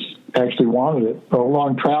customers actually wanted it.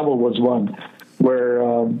 Long travel was one where,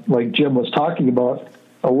 like Jim was talking about,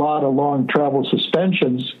 a lot of long travel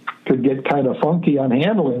suspensions could get kind of funky on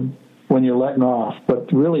handling when you're letting off.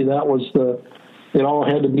 But really, that was it all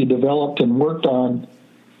had to be developed and worked on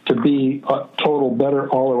to be a total better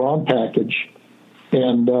all-around package.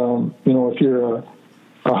 And, if you're a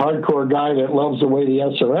hardcore guy that loves the way the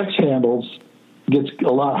SRX handles, it gets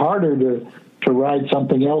a lot harder to ride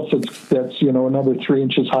something else that's another 3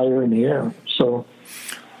 inches higher in the air. So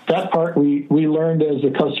that part we learned as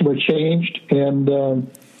the customer changed and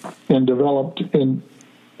developed, and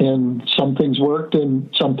some things worked and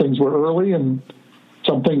some things were early and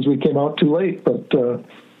some things we came out too late. But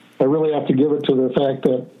I really have to give it to the fact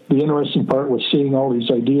that the interesting part was seeing all these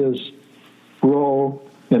ideas grow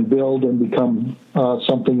and build and become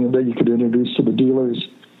something that you could introduce to the dealers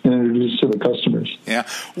and introduce to the customers. Yeah.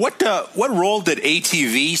 What role did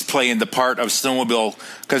ATVs play in the part of snowmobile?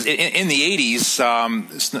 Because in the 80s,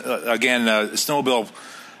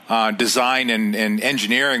 snowmobile design and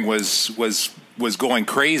engineering was going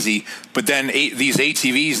crazy. But then these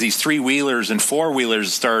ATVs, these 3-wheelers and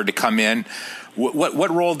 4-wheelers started to come in.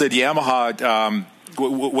 What role did Yamaha?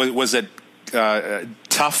 Was it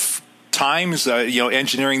tough times?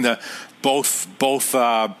 Engineering both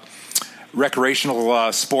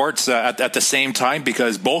recreational sports at the same time,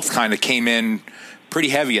 because both kind of came in pretty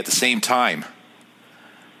heavy at the same time.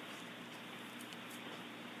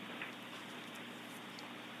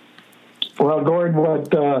 Well, Gord,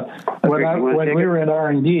 when we were at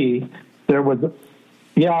R&D, there was.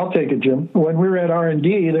 Yeah, I'll take it, Jim. When we were at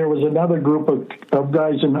R&D, there was another group of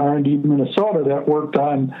guys in R&D Minnesota that worked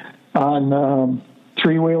on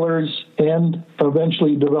three-wheelers and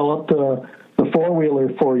eventually developed the four-wheeler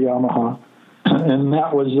for Yamaha. And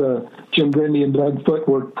that was Jim Grindy and Doug Foote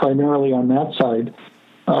worked primarily on that side.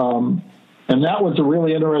 And that was a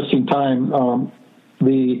really interesting time.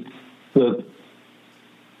 The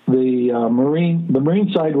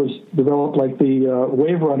marine side was developed like the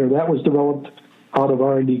Wave Runner. That was developed out of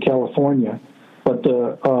R&D California, but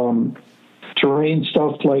the terrain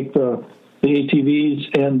stuff like the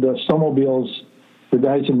ATVs and the snowmobiles, the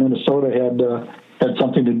guys in Minnesota had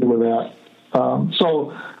something to do with that.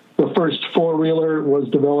 So the first four-wheeler was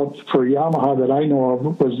developed for Yamaha that I know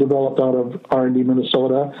of, was developed out of R&D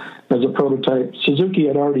Minnesota as a prototype. Suzuki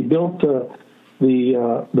had already built their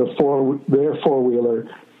four-wheeler,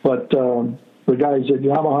 but the guys at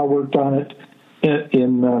Yamaha worked on it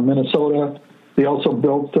in Minnesota. They also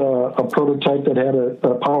built a prototype that had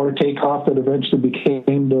a power takeoff that eventually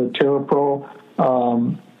became the Terra Pro.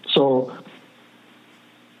 So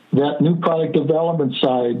that new product development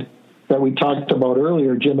side that we talked about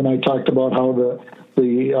earlier, Jim and I talked about how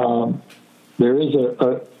there is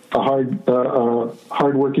a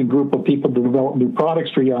hard-working group of people to develop new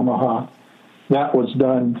products for Yamaha. That was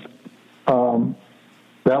done.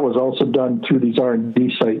 That was also done through these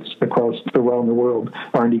R&D sites around the world,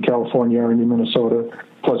 R&D California, R&D Minnesota,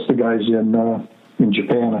 plus the guys in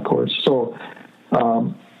Japan, of course. So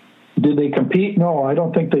did they compete? No, I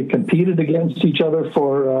don't think they competed against each other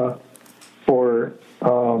for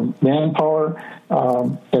manpower.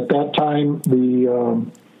 At that time,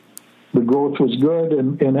 the growth was good,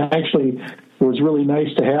 and actually it was really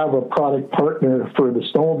nice to have a product partner for the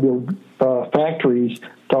snowmobile factories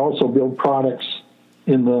to also build products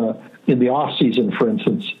in the off season, for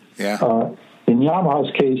instance. Yeah. In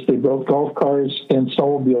Yamaha's case, they built golf cars and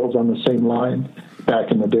snowmobiles on the same line back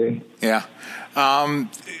in the day. Yeah.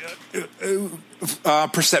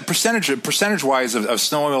 Percentage-wise of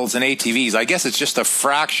snowmobiles and ATVs, I guess it's just a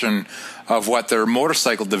fraction of what their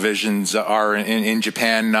motorcycle divisions are in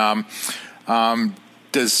Japan.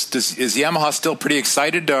 Is Yamaha still pretty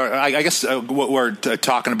excited? I guess we're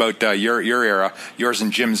talking about your era, yours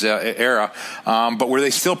and Jim's era. But were they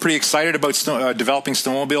still pretty excited about developing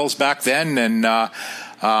snowmobiles back then? And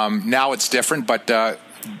now it's different. But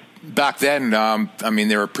back then, I mean,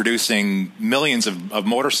 they were producing millions of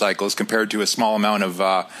motorcycles compared to a small amount of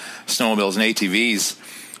snowmobiles and ATVs.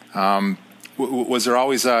 Was there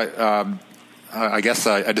always a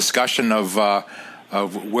discussion of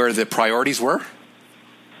where the priorities were?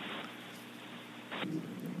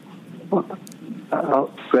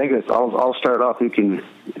 Greg, I'll start off. You can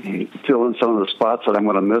fill in some of the spots that I'm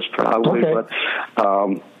going to miss probably. Okay. But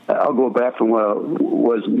I'll go back from what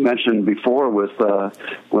was mentioned before with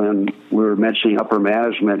when we were mentioning upper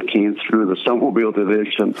management came through the snowmobile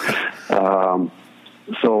division.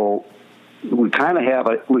 So we kind of had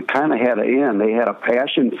an in. They had a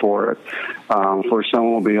passion for it, for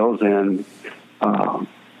snowmobiles, and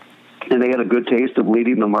they had a good taste of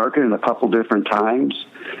leading the market in a couple different times.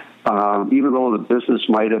 Even though the business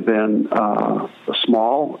might have been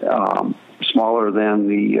smaller than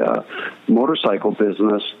the motorcycle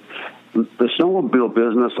business, the snowmobile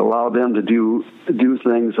business allowed them to do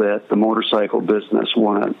things that the motorcycle business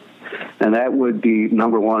wanted. And that would be,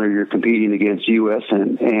 number one, you're competing against U.S.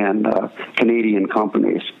 and Canadian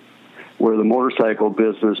companies, where the motorcycle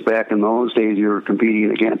business back in those days, you were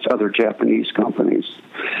competing against other Japanese companies.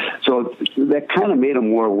 So that kind of made them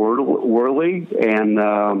more worldly, and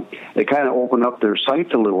they kind of opened up their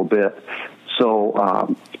sights a little bit.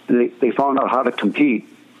 So they found out how to compete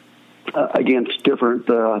against different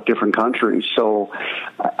countries. So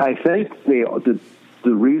I think the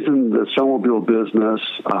reason the snowmobile business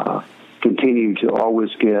continued to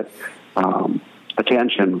always get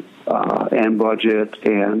attention and budget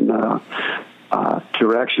and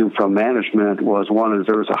direction from management was, one, is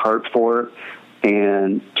there was a heart for it,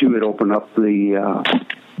 and two, it opened up the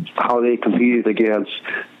how they competed against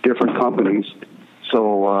different companies.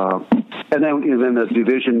 So and then the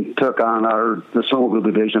division took on the snowmobile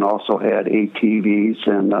division also had ATVs,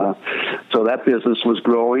 and so that business was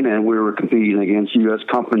growing, and we were competing against U.S.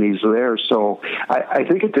 companies there. So I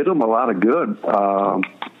think it did them a lot of good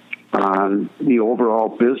on the overall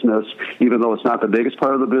business. Even though it's not the biggest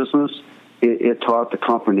part of the business, it taught the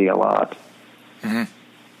company a lot. Mm-hmm.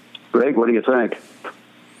 Greg, what do you think?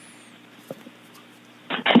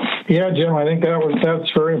 Yeah, Jim, I think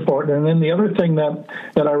that's very important. And then the other thing that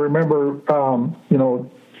I remember,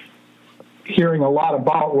 hearing a lot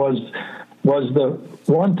about was was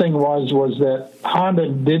that Honda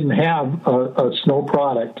didn't have a snow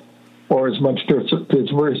product or as much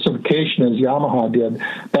diversification as Yamaha did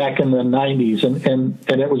back in the 90s. And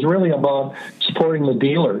it was really about supporting the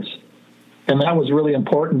dealers. And that was really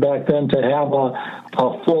important back then, to have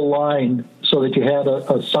a full line so that you had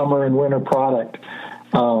a summer and winter product.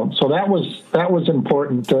 So that was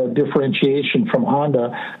important differentiation from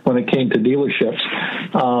Honda when it came to dealerships.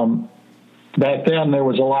 Back then, there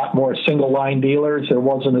was a lot more single-line dealers. There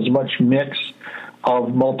wasn't as much mix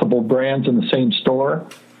of multiple brands in the same store.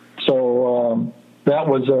 So that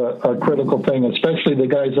was a critical thing, especially the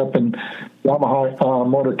guys up in Yamaha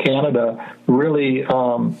Motor Canada really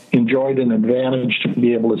enjoyed an advantage to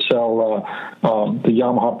be able to sell the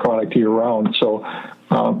Yamaha product year-round. So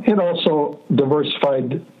it also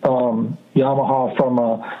diversified Yamaha from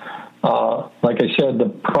like I said, the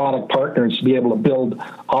product partners to be able to build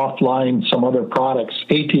offline some other products.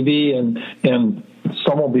 ATV and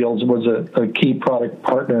snowmobiles was a key product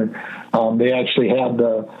partner. They actually had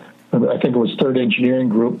I think it was Third Engineering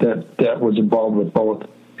Group that was involved with both.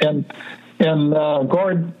 And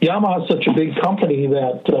Gord, Yamaha is such a big company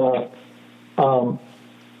that that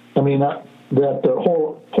the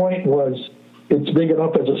whole point was, it's big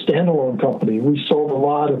enough as a standalone company. We sold a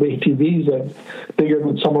lot of ATVs that bigger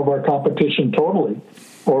than some of our competition totally.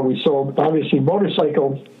 Or we sold, obviously,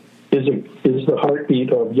 motorcycles is the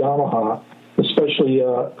heartbeat of Yamaha, especially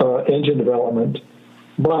engine development.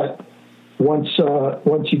 But once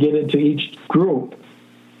you get into each group,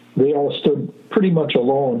 they all stood pretty much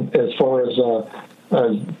alone as far as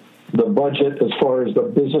the budget, as far as the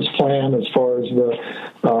business plan, as far as the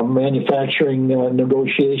manufacturing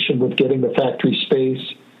negotiation with getting the factory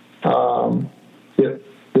space.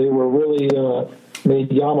 They were really made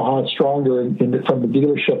Yamaha stronger from the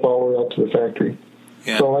dealership all the way up to the factory.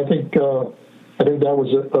 Yeah. So I think that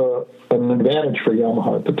was an advantage for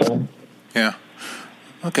Yamaha at the time. Yeah.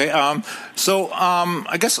 Okay. So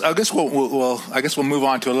I guess we'll move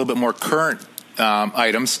on to a little bit more current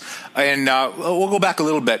items, and we'll go back a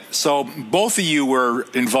little bit. So both of you were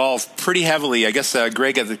involved pretty heavily, I guess,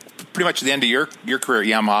 Greg, pretty much at the end of your career at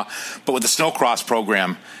Yamaha, but with the snowcross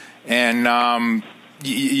program, and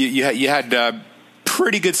you had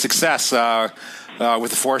pretty good success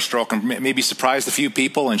with the four-stroke, and maybe surprised a few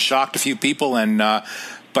people and shocked a few people, and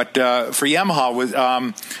but for Yamaha with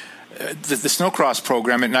the snowcross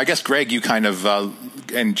program, and I guess Greg, you kind of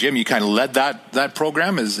and Jim, you kind of led that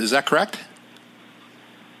program. Is that correct?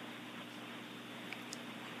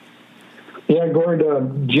 Yeah, Gord,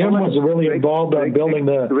 Jim was really involved in building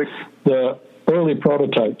the early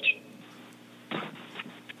prototypes.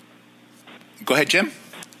 Go ahead, Jim.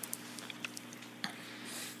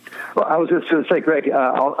 Well, I was just going to say, Greg,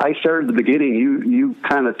 I started at the beginning. You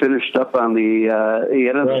kind of finished up on the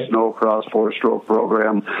end of the snowcross four-stroke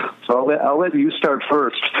program. So I'll let you start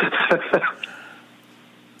first.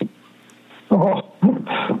 Well,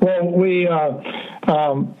 we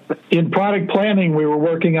in product planning, we were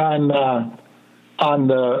working on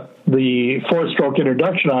the four-stroke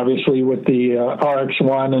introduction, obviously, with the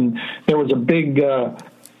RX-1, and there was a big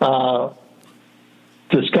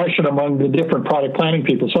discussion among the different product planning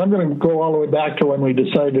people. So I'm going to go all the way back to when we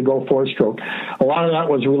decided to go four-stroke. A lot of that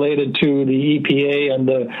was related to the EPA and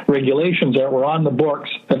the regulations that were on the books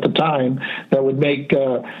at the time that would make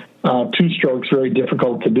two-strokes very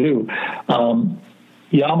difficult to do.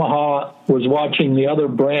 Yamaha was watching the other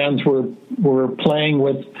brands were playing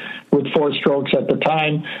with four-strokes at the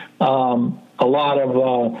time. A lot of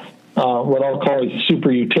what I'll call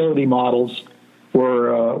super utility models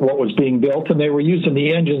were what was being built, and they were using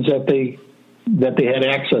the engines that they had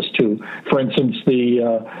access to. For instance, the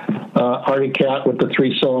Arctic Cat with the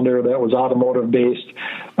 3-cylinder that was automotive based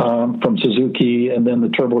from Suzuki, and then the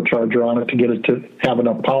turbocharger on it to get it to have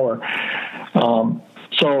enough power.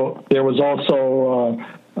 So there was also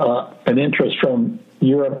an interest from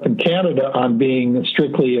Europe and Canada on being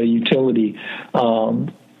strictly a utility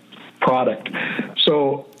product.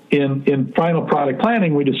 So in final product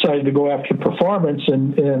planning, we decided to go after performance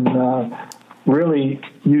and really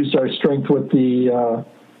used our strength with the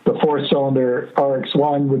 4-cylinder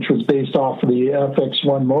RX-1, which was based off of the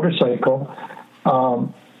FX-1 motorcycle,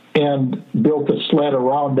 and built a sled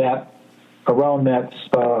around that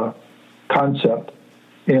concept.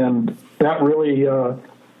 And that really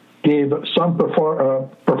gave some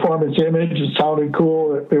performance image. It sounded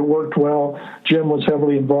cool. It worked well. Jim was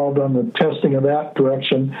heavily involved on the testing of that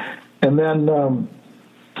direction. And then,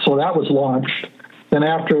 so that was launched. Then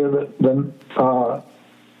after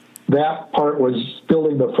that part was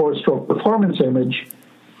building the four-stroke performance image,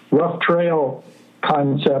 rough trail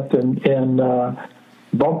concept and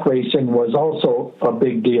bump racing was also a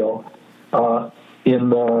big deal in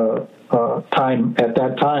the time at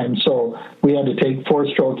that time. So we had to take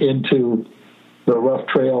four-stroke into the rough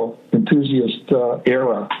trail enthusiast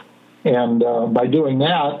era. And by doing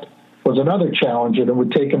that was another challenge, and it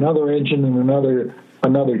would take another engine and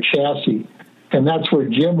another chassis. And that's where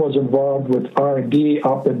Jim was involved with R&D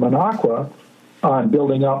up in Minocqua on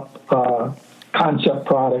building up concept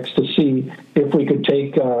products to see if we could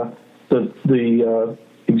take the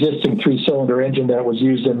existing three-cylinder engine that was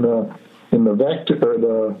used in the Vector or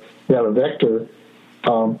the Vector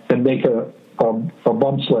and make a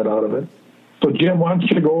bump sled out of it. So Jim, why don't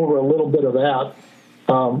you go over a little bit of that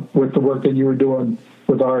with the work that you were doing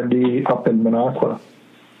with R&D up in Minocqua?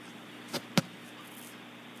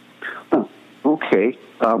 Okay.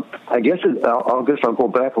 I guess I'll go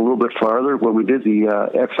back a little bit farther. When we did the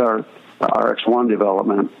RX1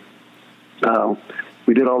 development,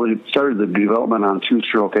 we started the development on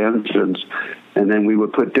two-stroke engines, and then we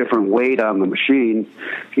would put different weight on the machine,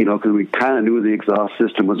 because we kind of knew the exhaust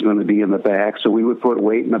system was going to be in the back, so we would put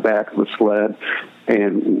weight in the back of the sled,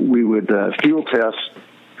 and we would fuel test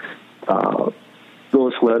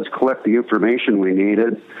those sleds, collect the information we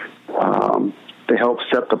needed to help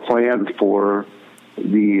set the plan for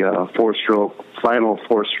the final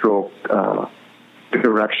four-stroke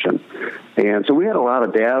direction. And so we had a lot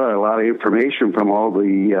of data, a lot of information from all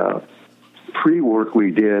the pre-work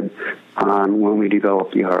we did on when we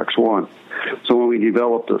developed the RX-1. So when we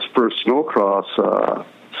developed this first snowcross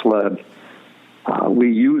sled,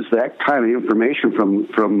 we used that kind of information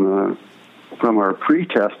from our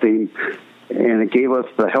pre-testing, and it gave us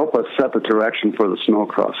to help us set the direction for the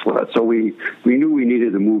snowcross sled. So we knew we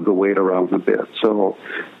needed to move the weight around a bit. So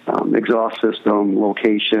exhaust system,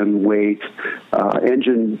 location, weight,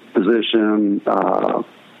 engine position,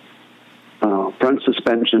 front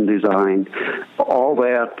suspension design, all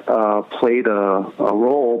that played a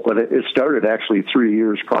role, but it started actually 3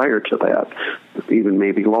 years prior to that, even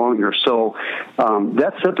maybe longer. So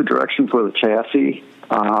that set the direction for the chassis.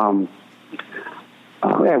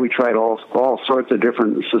 We tried all sorts of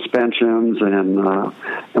different suspensions, and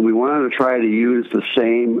we wanted to try to use the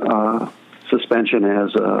same suspension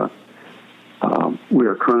as we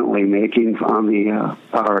are currently making on the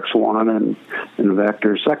RX-1 and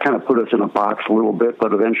Vector. So that kind of put us in a box a little bit,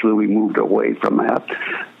 but eventually we moved away from that.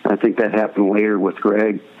 I think that happened later with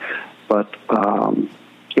Greg. But, so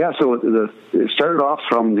it started off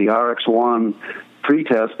from the RX-1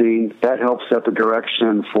 pre-testing. That helped set the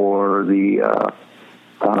direction for the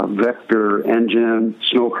Vector engine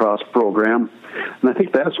snowcross program. And I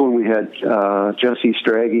think that's when we had Jesse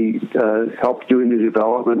Straggy help doing the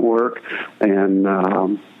development work, and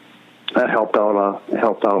that helped out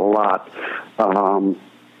a lot.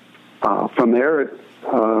 From there,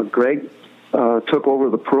 Greg took over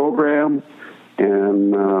the program,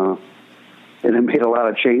 and it made a lot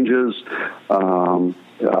of changes.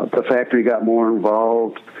 The factory got more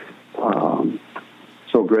involved.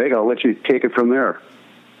 So, Greg, I'll let you take it from there.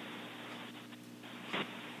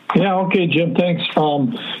 Yeah, okay, Jim, thanks.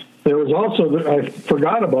 There was also, I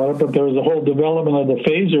forgot about it, but there was a whole development of the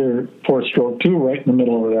phaser four-stroke, too, right in the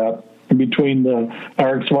middle of that, in between the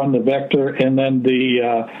RX-1, the Vector, and then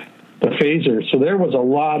the phaser. So there was a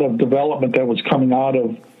lot of development that was coming out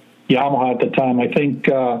of Yamaha at the time. I think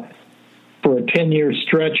for a 10-year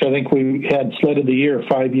stretch, I think we had Sled of the Year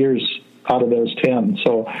 5 years out of those 10.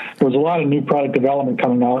 So there was a lot of new product development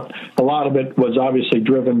coming out. A lot of it was obviously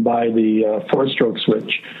driven by the four-stroke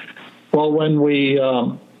switch. Well, when we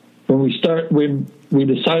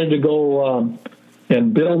decided to go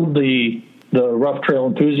and build the rough trail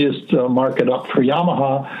enthusiast market up for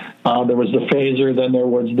Yamaha. There was the phaser, then there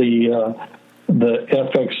was the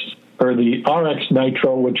FX or the RX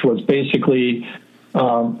Nitro, which was basically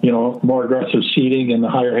more aggressive seating and the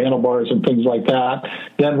higher handlebars and things like that.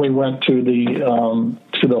 Then we went to the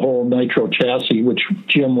whole Nitro chassis, which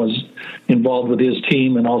Jim was involved with his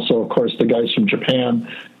team, and also, of course, the guys from Japan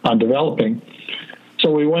on developing.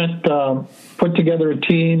 So we went, put together a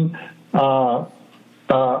team,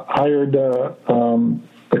 hired a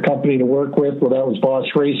company to work with. Well, that was Boss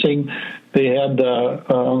Racing. They had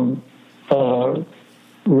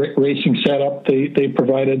racing setup. They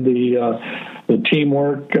provided the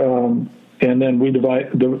teamwork, and then we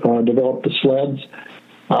developed the sleds.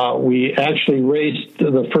 We actually raced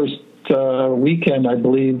the first weekend, I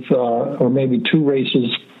believe, or maybe two races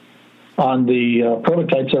on the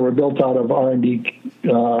prototypes that were built out of R&D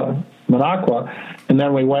Minocqua, and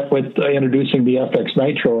then we went with introducing the FX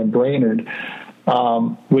Nitro in Brainerd,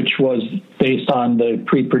 which was based on the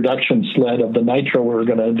pre-production sled of the Nitro we were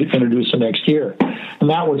going to introduce the next year. And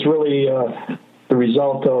that was really the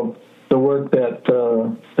result of the work that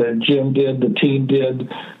Jim did, the team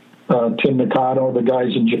did, Tim Nakano, the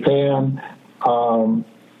guys in Japan,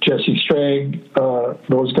 Jesse Strag,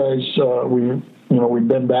 those guys. We've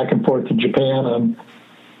been back and forth to Japan and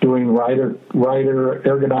doing rider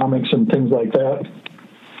ergonomics and things like that,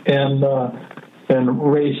 and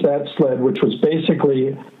raced that sled, which was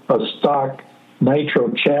basically a stock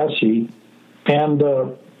nitro chassis and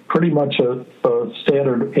pretty much a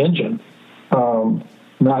standard engine.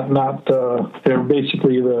 They're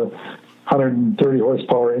basically the 130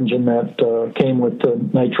 horsepower engine that came with the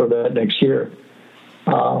nitro that next year.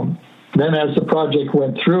 Then as the project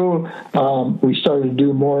went through, we started to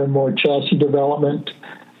do more and more chassis development.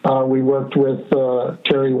 We worked with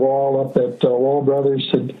Terry Wall up at Wall Brothers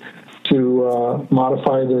to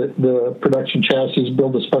modify the production chassis,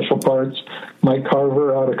 build the special parts. Mike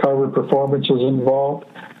Carver out of Carver Performance was involved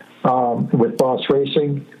with Boss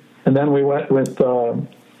Racing. And then we went with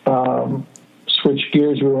switch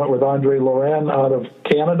gears. We went with Andre Loren out of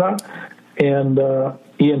Canada, and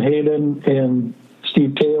Ian Hayden and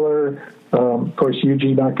Steve Taylor. Of course,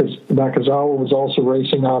 Yuji Nakazawa was also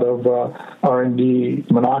racing out of R&D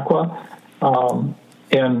Minocqua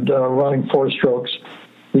and running 4-strokes.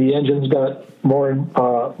 The engines got more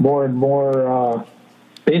and more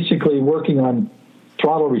basically working on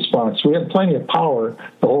throttle response. We had plenty of power.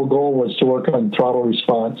 The whole goal was to work on throttle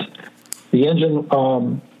response. The engine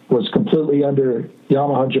was completely under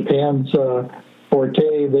Yamaha Japan's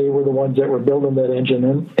forte. They were the ones that were building that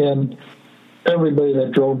engine, and everybody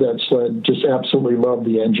that drove that sled just absolutely loved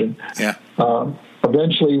the engine. Yeah.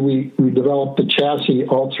 Eventually, we developed the chassis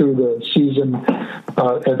all through the season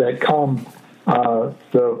that come.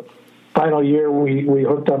 The final year, we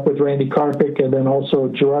hooked up with Randy Karpik and then also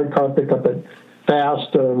Gerard Karpik up at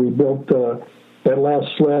Fast. We built that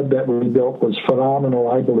last sled that we built was phenomenal,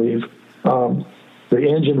 I believe. The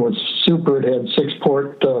engine was super. It had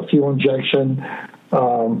 6-port fuel injection.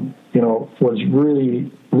 Was really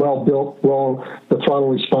well built. The throttle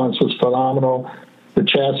response was phenomenal. The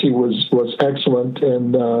chassis was excellent,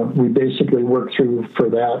 and we basically worked through for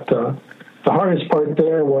that. The hardest part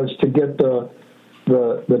there was to get the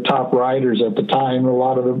top riders at the time. A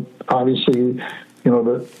lot of them, obviously,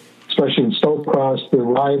 especially in Snowcross, the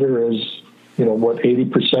rider is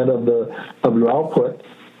 80% of your output.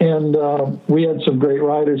 And we had some great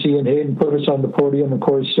riders. Ian Hayden put us on the podium. Of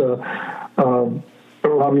course,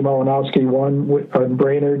 Robbie Malinowski won on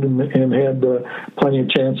Brainerd and had plenty of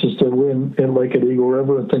chances to win in Lake at Eagle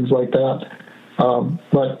River and things like that.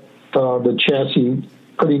 But the chassis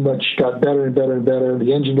pretty much got better and better and better.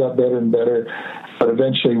 The engine got better and better. But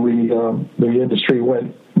eventually the industry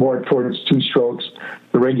went more towards 2-strokes.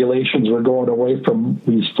 The regulations were going away from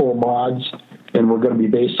these full mods and were going to be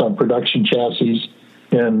based on production chassis.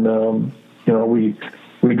 And,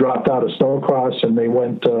 we dropped out of Snowcross and they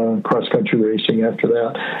went cross-country racing after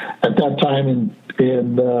that. At that time in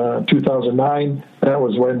 2009, that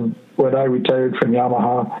was when I retired from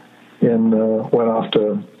Yamaha and went off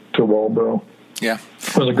to Walbro. Yeah.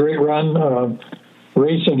 It was a great run.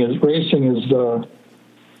 Racing is a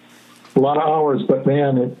lot of hours, but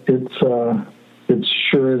man, it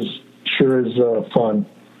sure is fun.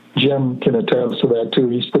 Jim can attest to that too.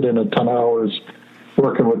 He's put in a ton of hours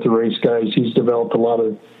working with the race guys. He's developed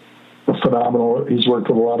he's worked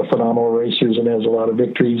with a lot of phenomenal racers and has a lot of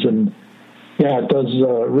victories. And yeah, it does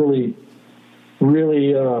really,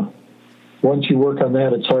 once you work on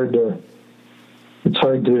that, it's hard to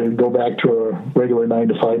go back to a regular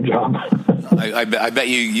 9-to-5 job. I bet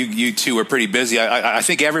you two were pretty busy. I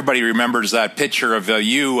think everybody remembers that picture of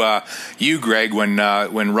you, Greg, when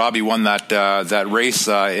Robbie won that race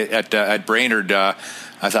at Brainerd.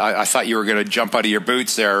 I thought you were going to jump out of your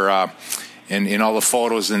boots there in all the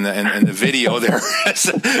photos and the video there.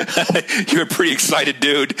 You're a pretty excited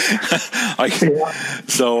dude.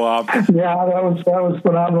 So that was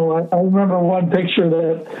phenomenal. I remember one picture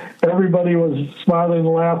that everybody was smiling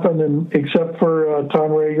and laughing, and except for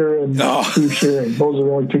Tom Rager and Steve Shearing. Those are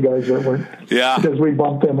the only two guys that weren't. Yeah, because we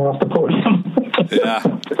bumped them off the podium.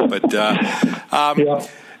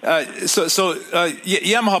 So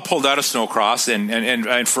Yamaha pulled out of Snowcross,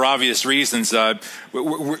 and for obvious reasons. Were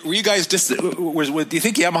you guys do you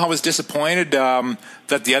think Yamaha was disappointed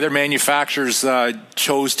that the other manufacturers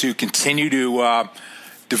chose to continue to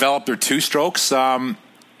develop their 2-strokes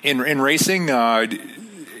in racing? Was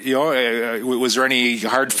there any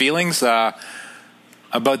hard feelings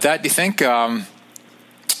about that? Do you think? And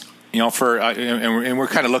we're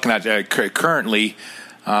kind of looking at currently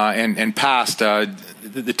and past.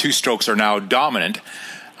 The 2-strokes are now dominant.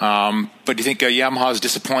 But do you think Yamaha is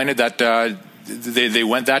disappointed that they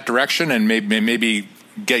went that direction, and maybe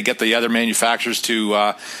get the other manufacturers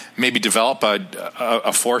to maybe develop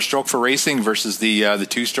a four-stroke for racing versus the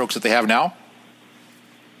two-strokes that they have now?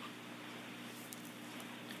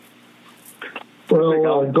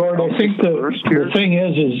 Well, Gord, I think the thing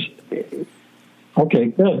is okay,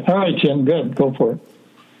 good. All right, Jim, good. Go for it.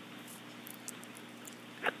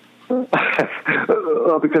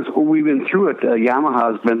 Because we've been through it.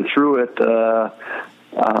 Yamaha's been through it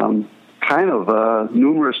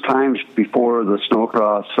numerous times before the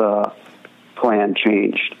snowcross plan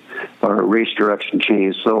changed or race direction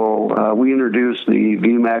changed. So we introduced the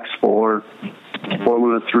VMAX 4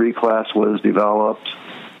 Formula 3 class was developed,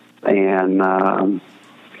 and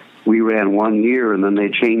we ran 1 year, and then they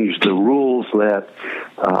changed the rules that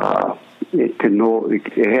it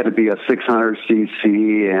had to be a 600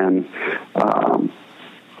 cc, and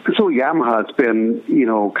so Yamaha's been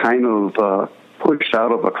kind of pushed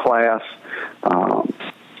out of a class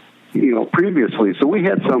previously. So we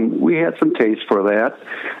had some taste for that,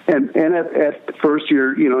 and at first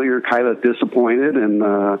you're kind of disappointed and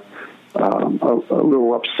a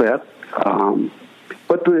little upset.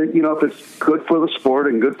 But if it's good for the sport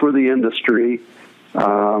and good for the industry,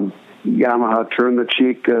 Yamaha turned the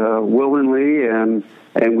cheek willingly, and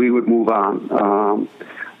we would move on.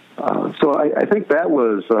 So I think that's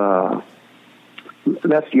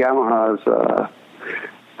Yamaha's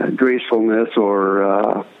gracefulness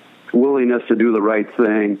or willingness to do the right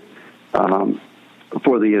thing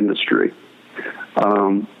for the industry.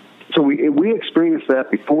 So we experienced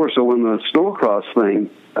that before. So when the snowcross thing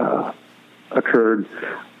occurred,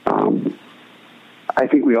 I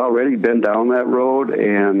think we already been down that road,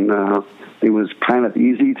 and it was kind of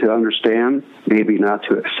easy to understand, maybe not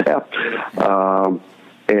to accept.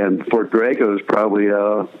 And for Greg, it was probably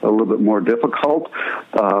a little bit more difficult.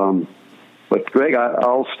 But Greg,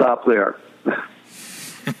 I'll stop there.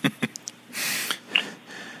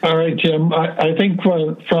 All right, Jim. I think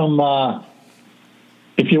from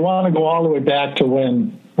if you want to go all the way back to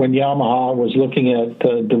when Yamaha was looking at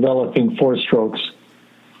developing four strokes,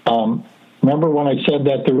 remember when I said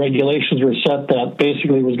that the regulations were set that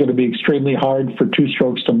basically it was going to be extremely hard for two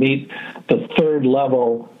strokes to meet the third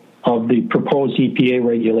level of the proposed EPA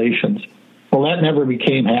regulations? Well, that never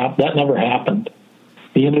happened.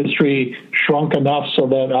 The industry shrunk enough so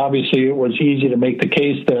that obviously it was easy to make the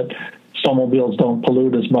case that snowmobiles don't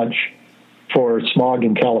pollute as much for smog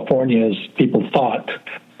in California as people thought.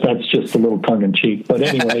 That's just a little tongue-in-cheek. But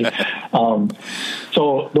anyway,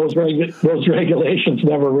 so those regulations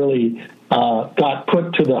never really got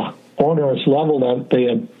put to the onerous level that they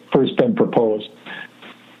had first been proposed.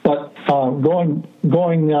 But going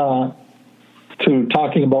to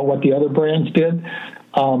talking about what the other brands did,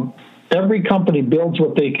 every company builds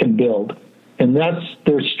what they can build, and that's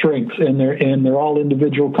their strength, and they're all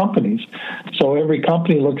individual companies. So every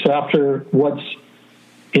company looks after what's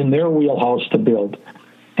in their wheelhouse to build.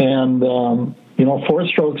 And four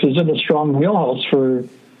strokes isn't a strong wheelhouse for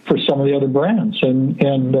some of the other brands,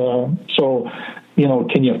 and so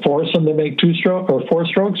can you force them to make two stroke or four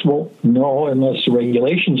strokes? Well, no, unless the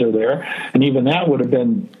regulations are there, and even that would have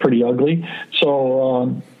been pretty ugly.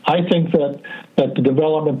 So I think that the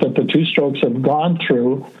development that the two strokes have gone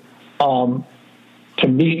through to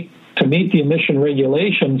meet the emission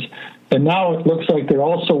regulations, and now it looks like they're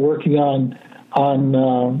also working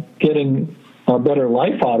on getting a better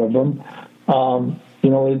life out of them.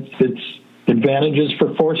 It's advantages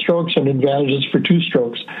for four strokes and advantages for two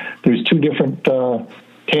strokes. There's two different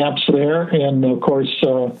camps there, and of course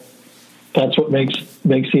that's what makes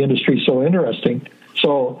the industry so interesting.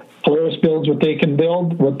 So Polaris builds what they can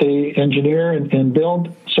build, what they engineer and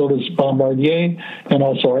build. So does Bombardier, and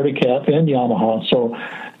also Arctic Cat and Yamaha. So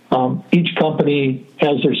each company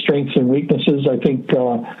has their strengths and weaknesses. I think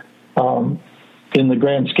in the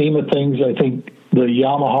grand scheme of things, I think the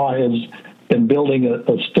Yamaha has been building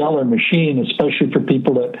a stellar machine, especially for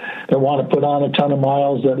people that want to put on a ton of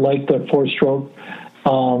miles, that like the four-stroke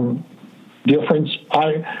difference.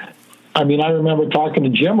 I mean, I remember talking to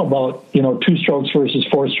Jim about, two strokes versus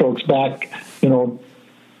four strokes back,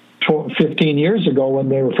 15 years ago when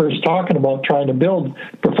they were first talking about trying to build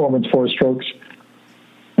performance four strokes.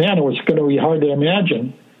 Man, it was going to be hard to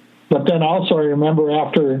imagine. But then also I remember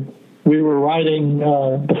after we were riding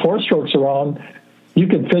the four strokes around, you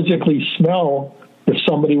could physically smell if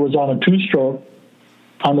somebody was on a two-stroke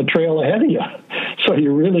on the trail ahead of you. So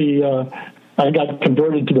you really, I got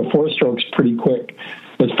converted to the four strokes pretty quick.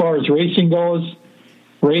 As far as racing goes,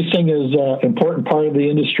 racing is an important part of the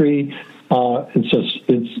industry.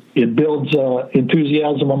 It builds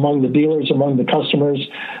enthusiasm among the dealers, among the customers,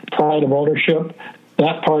 pride of ownership.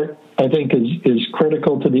 That part I think is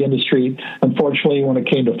critical to the industry. Unfortunately, when it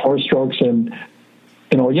came to four-strokes, and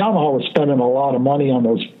Yamaha was spending a lot of money on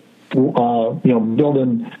those,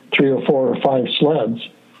 building 3 or 4 or 5 sleds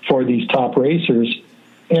for these top racers,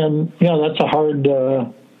 and that's a hard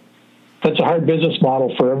business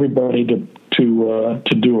model for everybody to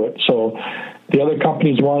do it. So the other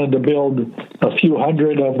companies wanted to build a few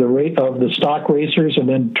hundred of the stock racers and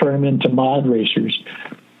then turn them into mod racers.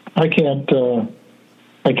 I can't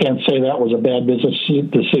say that was a bad business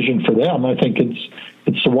decision for them. I think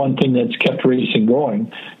it's the one thing that's kept racing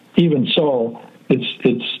going. Even so,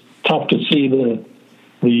 it's tough to see the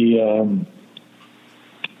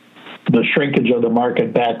shrinkage of the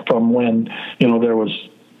market back from when there was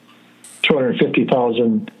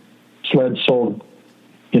 250,000 sleds sold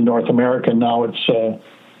in North America. Now it's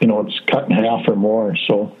cut in half or more.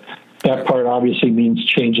 So that part obviously means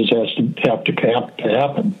changes have to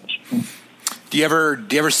happen. Do you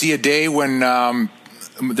ever see a day when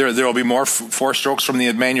there will be more four-strokes from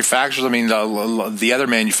the manufacturers? I mean, the other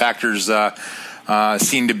manufacturers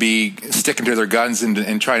seem to be sticking to their guns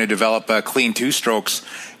and trying to develop clean two-strokes.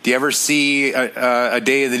 Do you ever see a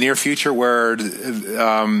day in the near future where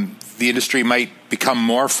the industry might become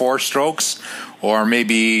more four-strokes or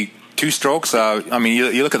maybe two-strokes? I mean,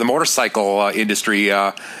 you look at the motorcycle industry;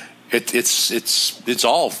 it's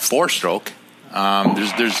all four-stroke.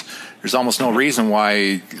 There's almost no reason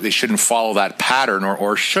why they shouldn't follow that pattern,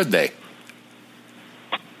 or should they?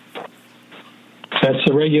 That's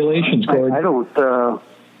the regulations, Gordon. I don't.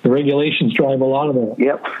 The regulations drive a lot of that.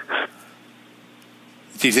 Yep.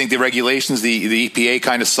 Do you think the regulations, the EPA,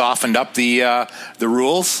 kind of softened up the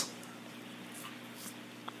rules?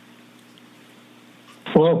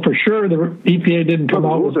 Well, for sure, the EPA didn't come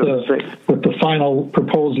out with the final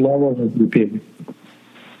proposed level of the EPA.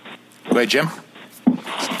 Go ahead, Jim.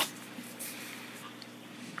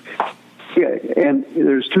 Yeah, and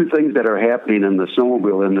there's two things that are happening in the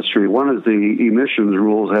snowmobile industry. One is the emissions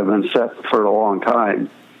rules have been set for a long time,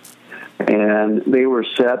 and they were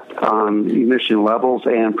set on emission levels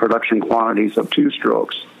and production quantities of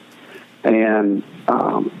two-strokes. And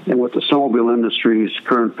with the snowmobile industry's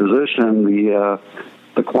current position,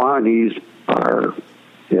 the quantities are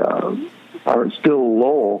still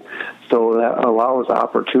low, so that allows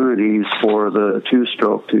opportunities for the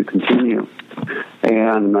two-stroke to continue.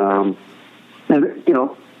 And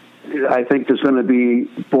I think there's going to be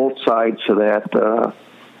both sides to that.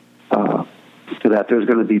 There's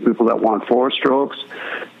going to be people that want four strokes,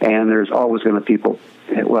 and there's always going to be people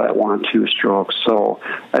that want two strokes. So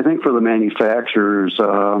I think for the manufacturers,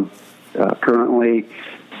 currently,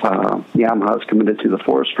 Yamaha is committed to the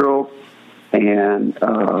four-stroke, and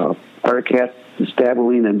Arctic is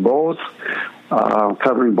dabbling in both,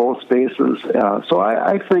 covering both spaces. So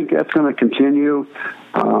I think that's going to continue.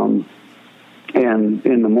 And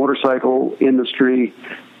in the motorcycle industry,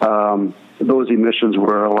 those emissions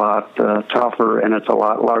were a lot tougher, and it's a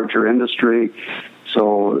lot larger industry.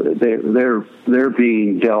 So they're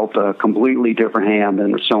being dealt a completely different hand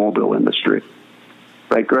than the snowmobile industry.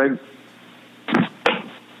 Right, Greg?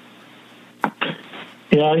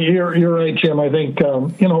 Yeah, you're right, Jim. I think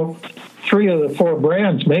 3 of the 4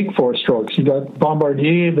 brands make four strokes. You got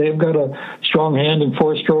Bombardier; they've got a strong hand in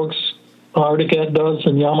four strokes. Arctic does,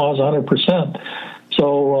 and Yamaha's 100%.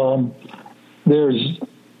 So there's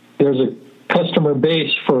a customer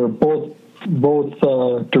base for both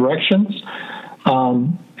directions.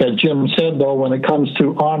 As Jim said, though, when it comes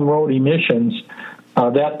to on-road emissions,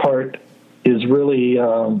 that part is really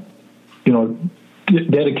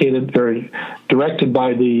dedicated or directed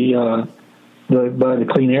by the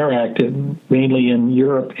Clean Air Act, mainly in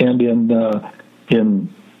Europe and in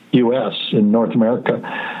U.S. in North America.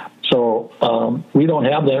 So we don't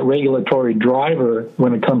have that regulatory driver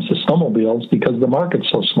when it comes to snowmobiles because the market's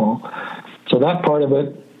so small. So that part of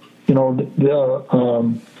it,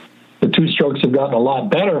 the two strokes have gotten a lot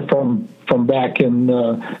better from back in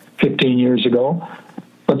 15 years ago,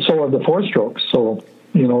 but so have the four strokes. So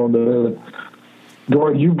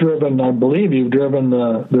Gord, I believe you've driven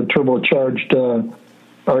the turbocharged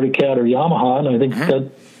Arctic or Yamaha, and I think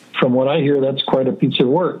that, from what I hear, that's quite a piece of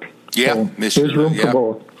work. Yeah, so there's room for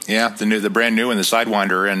both. Yeah, the brand new and the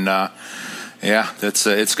Sidewinder, and that's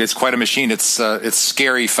it's quite a machine. It's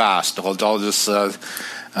scary fast. I'll just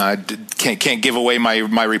can't give away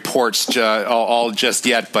my reports all just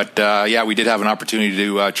yet, but we did have an opportunity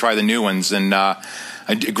to try the new ones, and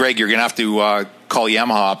Greg, you're gonna have to call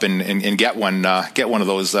Yamaha up and get one of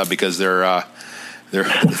those because they're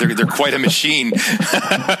quite a machine.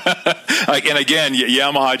 And again,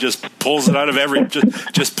 Yamaha just pulls it out of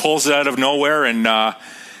pulls it out of nowhere, and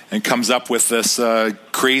comes up with this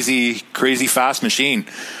crazy fast machine.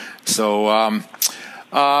 So, and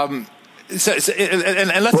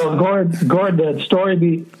let's. Well, Gord, that story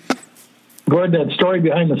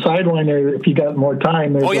behind the sideline there, if you got more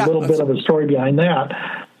time, there's a little bit of a story behind that.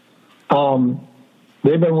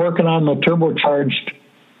 They've been working on the turbocharged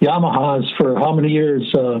Yamahas for how many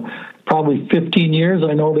years? Probably 15 years.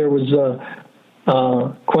 I know there was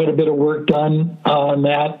quite a bit of work done on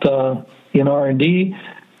that in R&D,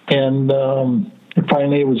 and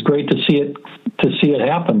finally it was great to see it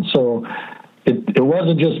happen. So it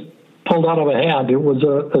wasn't just pulled out of a hat. It was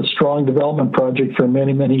a strong development project for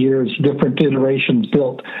many, many years, different iterations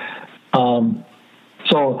built.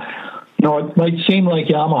 So, it might seem like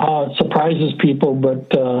Yamaha surprises people, but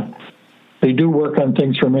they do work on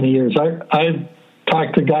things for many years. I've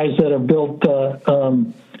talked to guys that have built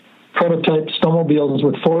prototype snowmobiles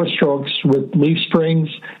with 4-strokes with leaf springs.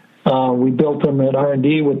 We built them at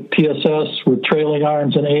R&D with TSS, with trailing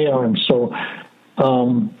arms and A-arms. So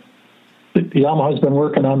Yamaha's been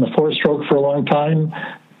working on the 4-stroke for a long time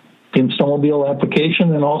in snowmobile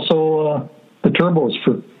application, and also the turbos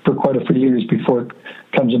for quite a few years before it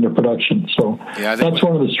comes into production. So that's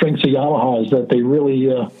one of the strengths of Yamaha, is that they really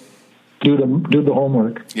do the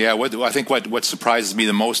homework. Yeah, I think what surprises me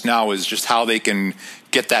the most now is just how they can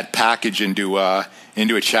get that package into a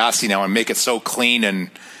chassis now and make it so clean and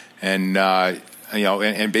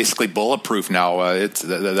basically bulletproof now.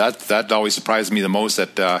 That always surprises me the most,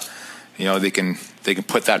 that they can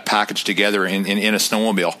put that package together in a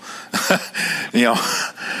snowmobile.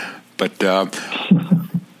 But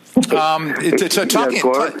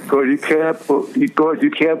Gord,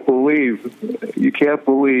 you can't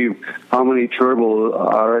believe how many turbo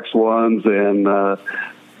RX1s and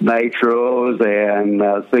nitros and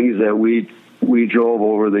things that we drove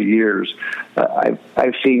over the years.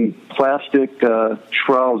 I've seen plastic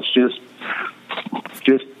shrouds just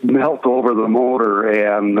melt over the motor,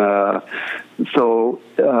 and so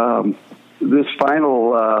this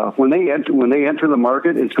final when they enter the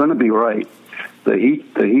market, it's going to be right. The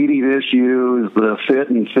heating issues, the fit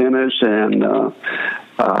and finish, and the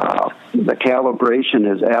calibration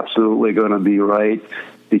is absolutely going to be right,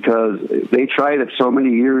 because they tried it so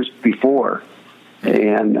many years before,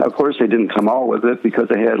 and of course they didn't come out with it because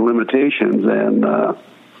they had limitations. And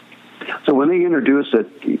so when they introduce it,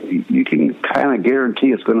 you can kind of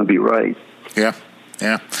guarantee it's going to be right. Yeah.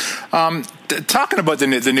 Talking about the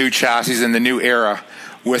new chassis and the new era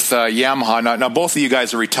with Yamaha. Now both of you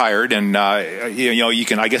guys are retired, and you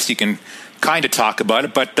can kind of talk about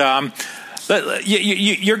it. But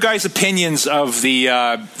your guys' opinions of the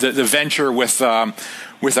venture with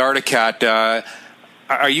Arctic Cat.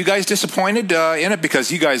 Are you guys disappointed in it?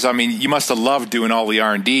 Because you guys, you must have loved doing all the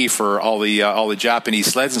R&D for all the Japanese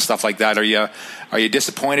sleds and stuff like that. Are you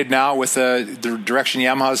disappointed now with the direction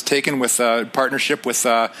Yamaha's taken with partnership with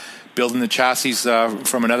building the chassis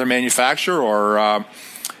from another manufacturer, or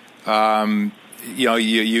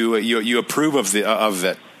you approve of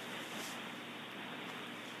it?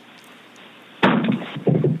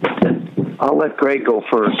 I'll let Greg go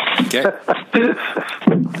first. Okay.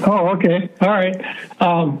 Oh, okay. All right.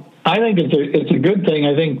 I think it's a good thing.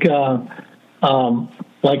 I think,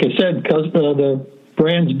 like I said, because the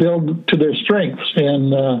brands build to their strengths,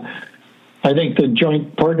 and I think the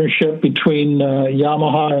joint partnership between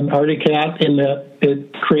Yamaha and Arctic Cat, in that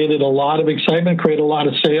it created a lot of excitement, created a lot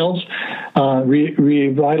of sales,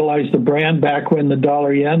 revitalized the brand back when the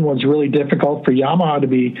dollar-yen was really difficult for Yamaha to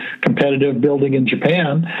be competitive building in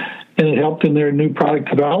Japan, and it helped in their new product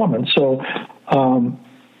development. So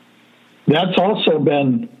that's also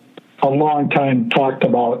been a long time talked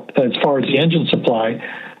about as far as the engine supply.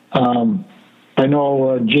 I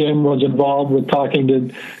know Jim was involved with talking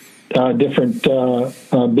to different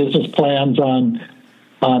business plans on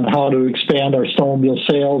how to expand our snowmobile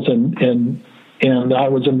sales, and I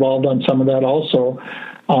was involved on some of that also,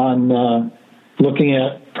 on looking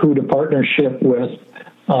at who to partnership with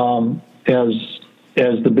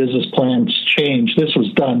as the business plans change. This was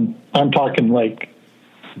done, I'm talking like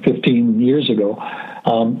 15 years ago.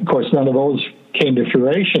 Of course, none of those came to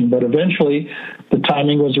fruition, but eventually the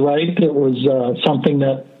timing was right. It was something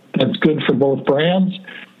that's good for both brands.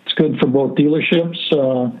 It's good for both dealerships.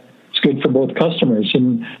 It's good for both customers.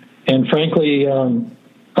 And frankly,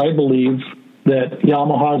 I believe that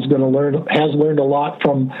Yamaha has learned a lot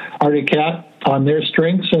from Arctic Cat on their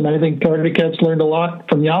strengths, and I think Arctic Cat's learned a lot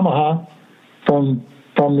from Yamaha from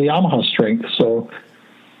the Yamaha strength. So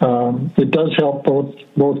it does help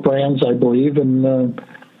both brands, I believe, and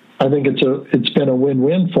I think it's been a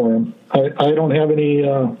win-win for them. I don't have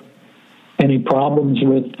any problems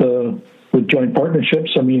with with joint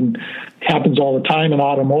partnerships. I mean, it happens all the time in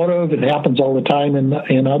automotive. It happens all the time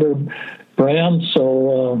in other brands.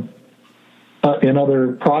 So in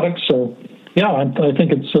other products. So yeah, I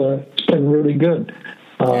think it's been really good.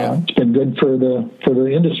 It's been good for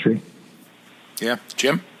the industry. Yeah,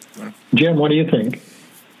 Jim. Jim, what do you think?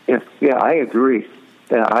 Yeah, I agree.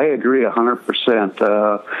 Yeah, I agree 100%.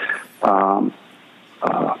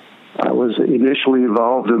 I was initially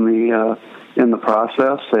involved in the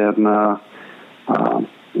process, and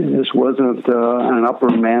this wasn't an upper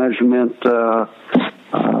management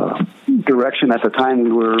direction at the time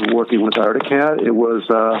we were working with Articat. It was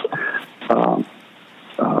a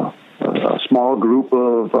small group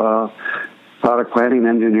of product planning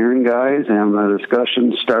engineering guys, and the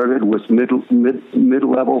discussion started with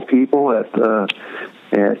mid-level people at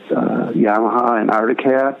Yamaha and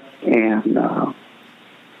Articat,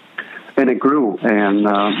 and it grew, and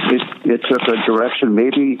it took a direction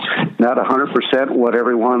maybe not 100% what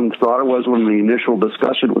everyone thought it was when the initial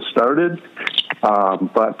discussion was started,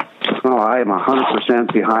 but no, I am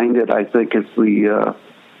 100% behind it. I think it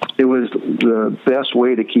was the best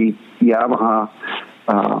way to keep Yamaha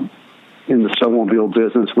in the snowmobile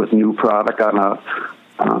business with new product on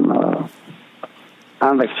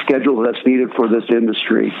the schedule that's needed for this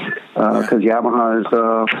industry, because Yamaha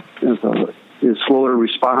is slow to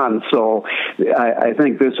respond. So I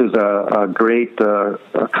think this is a great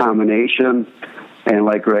combination. And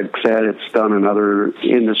like Greg said, it's done in other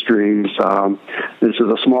industries. This is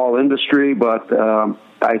a small industry, but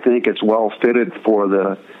I think it's well fitted for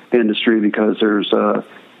the industry because there's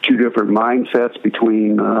two different mindsets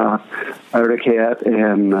between Articat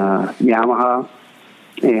and Yamaha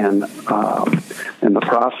and the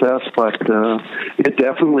process, but it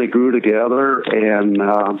definitely grew together, and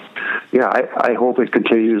I hope it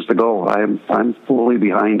continues to go. I'm fully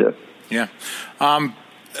behind it. Yeah.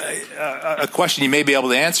 A question you may be able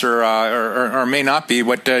to answer, or may not be.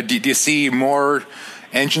 What do you see more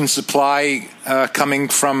engine supply coming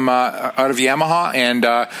from out of Yamaha? And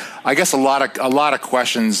I guess a lot of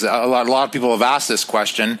questions. A lot of people have asked this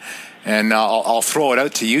question, and I'll throw it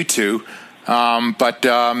out to you two. But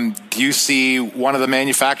do you see one of the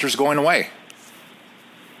manufacturers going away?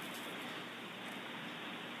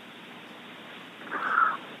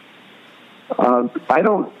 I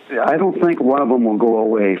don't think one of them will go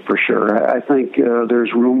away for sure. I think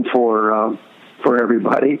there's room for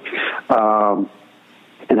everybody,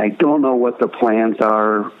 and I don't know what the plans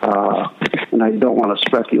are, and I don't want to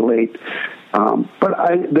speculate.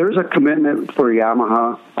 But there's a commitment for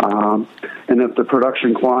Yamaha, and if the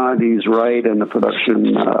production quantity is right and the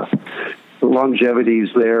production longevity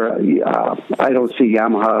is there, I don't see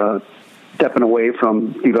Yamaha stepping away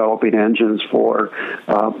from developing engines for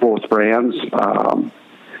both brands.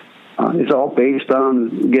 It's all based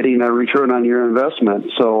on getting a return on your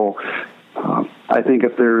investment. So I think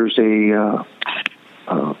if there's a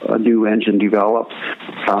new engine developed,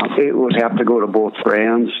 it would have to go to both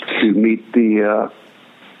brands to meet the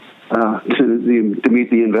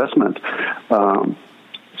investment.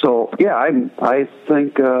 So yeah, I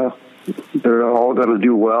think they're all going to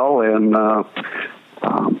do well, and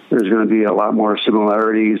there's going to be a lot more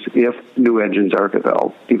similarities if new engines are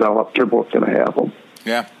developed. They're both going to have them.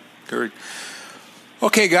 Yeah, good.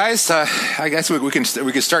 Okay, guys, I guess we can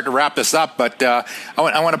start to wrap this up, but I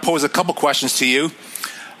want to pose a couple questions to you,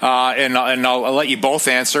 and I'll let you both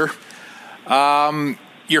answer.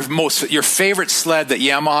 Your favorite sled that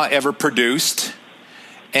Yamaha ever produced,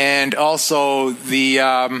 and also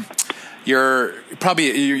your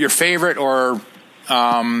favorite or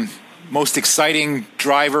most exciting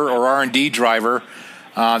driver or R&D driver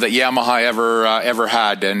that Yamaha ever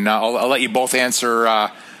had, and I'll let you both answer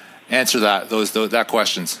that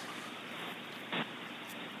questions.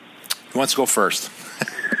 Who wants to go first?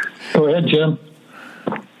 Go ahead, Jim.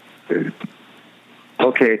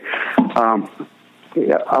 Okay,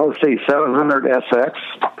 I would say 700 SX.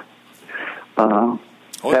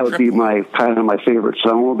 That would be my favorite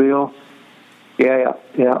snowmobile. Yeah,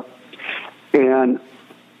 and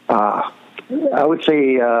I would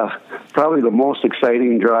say probably the most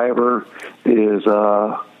exciting driver is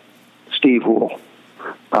Steve Hoole.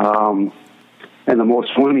 And the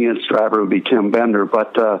most funniest driver would be Tim Bender,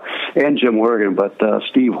 and Jim Morgan. But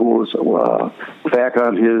Steve Hoole's back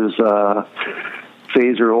on his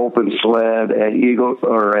phaser open sled at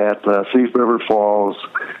Thief River Falls.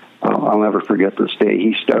 I'll never forget this day.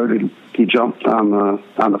 He jumped on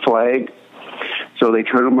the flag, so they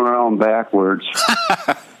turned him around backwards,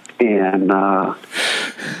 and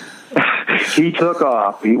he took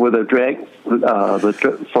off. With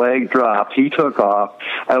the flag dropped, he took off,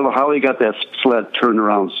 I don't know how he got that sled turned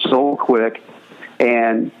around so quick,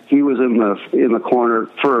 and he was in the corner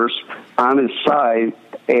first on his side,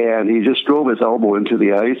 and he just drove his elbow into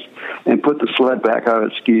the ice and put the sled back on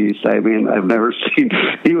its skis. I mean, I've never seen.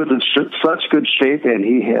 He was in such good shape, and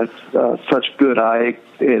he had such good eye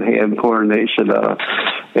and hand coordination.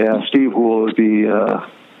 Yeah, Steve Houle would be.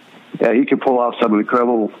 Yeah, he could pull off some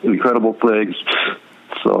incredible things.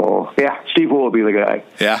 So, yeah, Steve Houle would be the guy.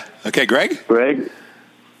 Yeah. Okay, Greg?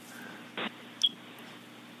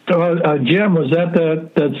 So, Jim, was that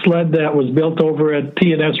that sled that was built over at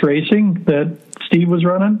T&S Racing that Steve was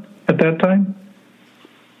running at that time?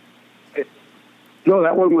 No,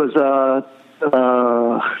 that one was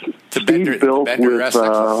Steve built with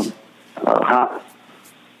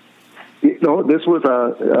no, this was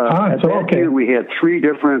at that year we had three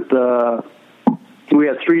different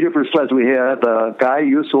sleds. We had Guy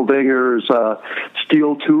Usseldinger's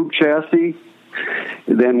steel tube chassis.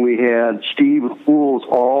 Then we had Steve Houle's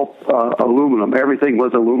all aluminum. Everything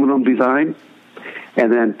was aluminum design.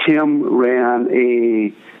 And then Tim ran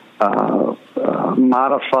a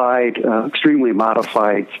extremely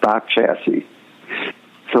modified stock chassis.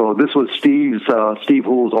 So this was Steve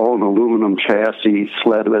Houle's all an aluminum chassis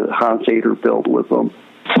sled that Hans Ader built with them.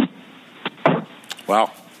 Wow.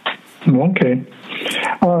 Okay.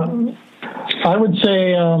 I would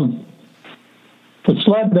say the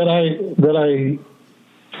sled that I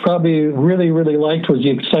probably really liked was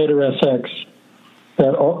the Exciter SX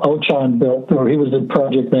that Ochan built, or he was the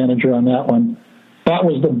project manager on that one. That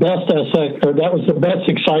was the best SX, or that was the best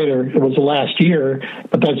Exciter. It was the last year,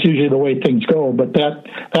 but that's usually the way things go. But that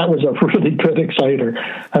was a really good Exciter.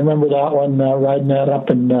 I remember that one riding that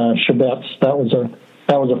up in Chebettes. That was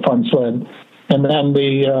a fun sled. And then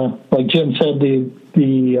the like Jim said, the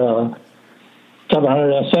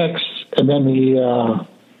 700SX, and then the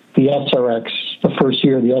SRX, the first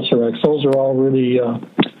year of the SRX. Those are all really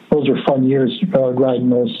those are fun years riding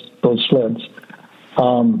those sleds.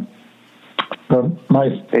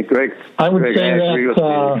 Hey, Greg. I would say I agree with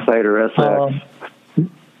the Exciter SX.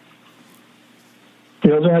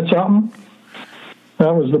 Isn't that something?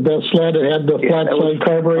 That was the best sled. It had the flat sled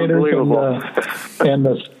carburetors and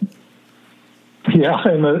the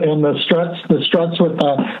struts with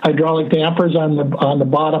the hydraulic dampers on the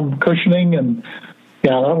bottom cushioning, and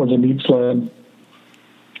yeah, that was a neat sled.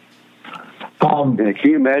 Can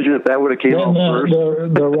you imagine if that would have came out first?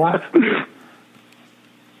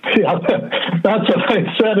 Yeah, that's what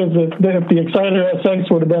I said. Is if the Exciter SX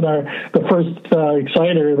would have been the first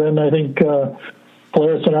Exciter, then I think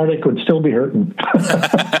Polaris and Arctic would still be hurting.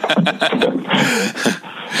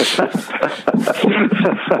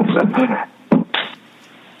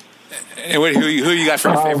 And who you got for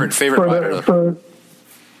your favorite rider?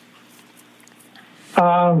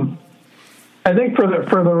 I think for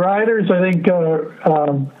the riders, I think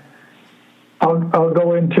I'll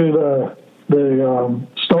go into the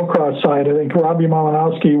snowcross side. I think Robbie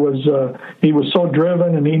Malinowski was so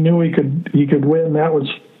driven, and he knew he could win. That was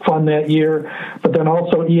fun that year. But then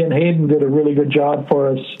also Ian Hayden did a really good job for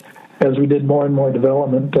us as we did more and more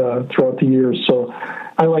development throughout the years. So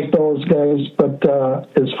I like those guys. But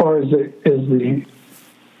as far as the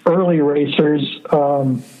early racers,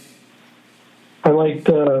 I liked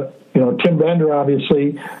Tim Bender.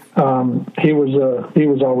 Obviously, he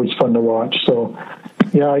was always fun to watch. So.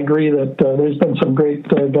 Yeah, I agree that there's been some great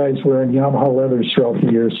guys wearing Yamaha leathers throughout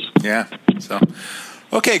the years. Yeah. So,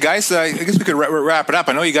 okay, guys, I guess we could wrap it up.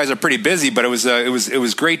 I know you guys are pretty busy, but it was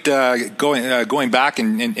great going back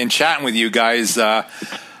and chatting with you guys. Let's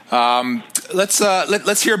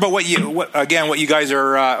hear about what you guys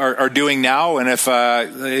are doing now, and if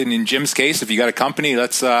in Jim's case, if you got a company,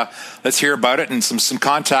 let's hear about it and some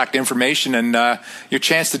contact information and your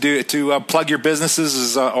chance to plug your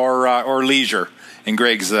businesses or leisure. In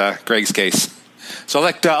Greg's case, so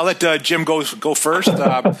I'll let Jim go first.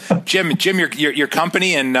 Jim, your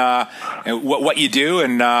company and what you do,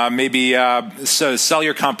 and maybe sell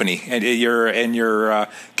your company and get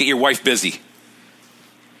your wife busy.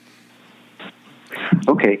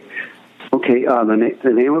 Okay.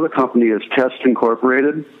 The name of the company is Test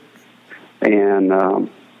Incorporated, and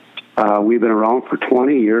we've been around for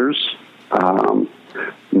 20 years.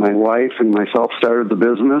 My wife and myself started the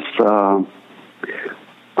business.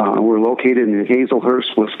 We're located in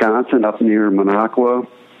Hazelhurst, Wisconsin, up near Minocqua,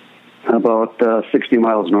 about 60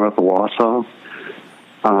 miles north of Wausau.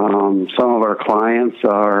 Some of our clients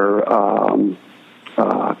are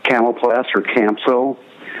Camoplast or Camso,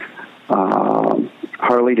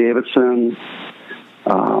 Harley Davidson,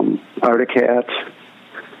 Articat,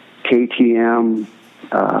 KTM,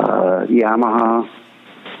 Yamaha,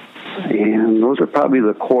 And those are probably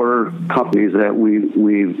the core companies that we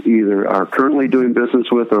either are currently doing business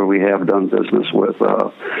with or we have done business with.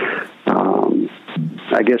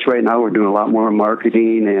 I guess right now we're doing a lot more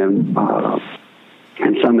marketing and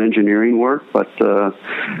some engineering work, but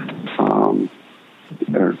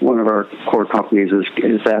one of our core companies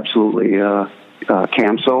is absolutely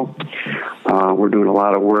CAMSO. We're doing a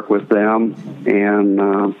lot of work with them,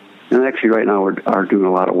 and actually right now we're doing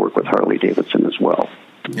a lot of work with Harley Davidson as well.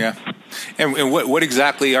 Yeah, and what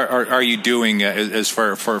exactly are you doing as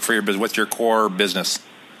for your business? What's your core business?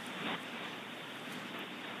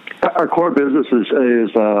 Our core business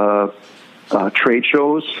is trade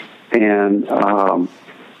shows and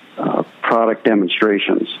product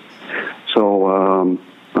demonstrations. So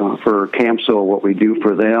for CAMSO, what we do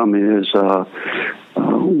for them is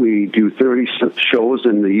we do 30 shows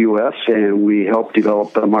in the U.S. and we help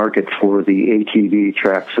develop the market for the ATV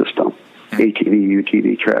track system. ATV,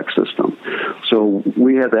 UTV track system. So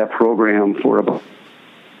we had that program for about.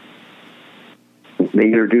 They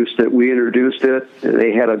introduced it. We introduced it.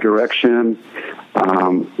 They had a direction.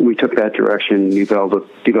 We took that direction,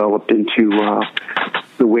 developed into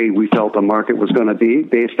the way we felt the market was going to be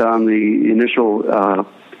based on the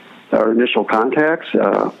our initial contacts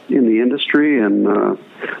in the industry, and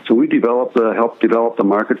so we helped develop the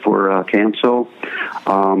market for CAMSO.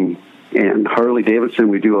 And Harley Davidson,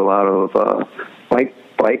 we do a lot of bike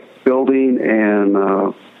building and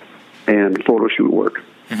photo shoot work.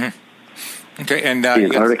 Mm-hmm. Okay, and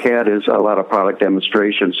ArctiCAD is a lot of product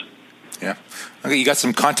demonstrations. Yeah. Okay, you got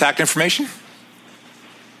some contact information?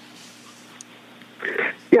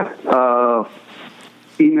 Yeah.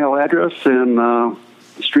 Email address and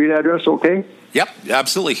street address. Okay. Yep,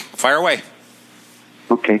 absolutely. Fire away.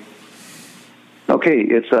 Okay.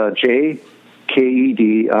 It's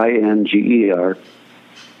JKEDINGER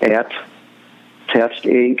at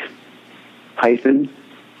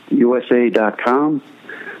testinc-usa.com.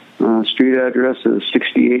 Street address is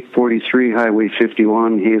 6843 Highway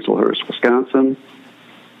 51, Hazelhurst, Wisconsin,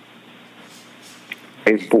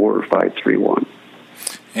 84531.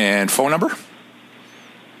 And phone number?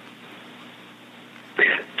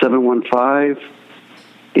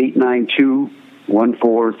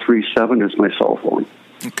 715-892-1437 is my cell phone.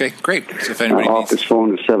 Okay, great. So if anybody office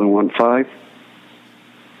phone is 715.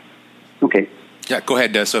 Okay. Yeah, go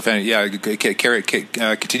ahead. So if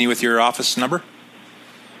continue with your office number.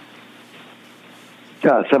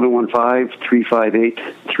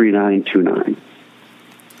 715-358-3929.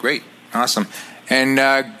 Great, awesome. And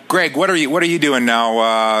Greg, what are you doing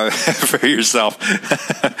now for yourself?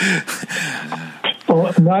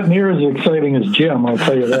 Well, not near as exciting as Jim, I'll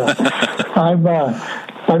tell you that. I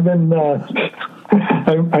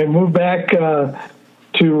moved back to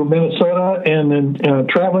Minnesota and then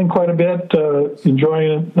traveling quite a bit,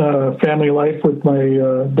 enjoying family life with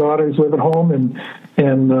my daughters live at home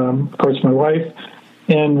and of course my wife.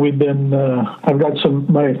 And we've been, I've got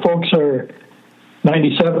my folks are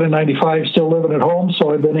 97 and 95 still living at home,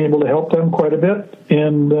 so I've been able to help them quite a bit,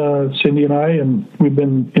 and Cindy and we've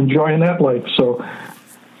been enjoying that life. So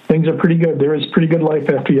things are pretty good. There is pretty good life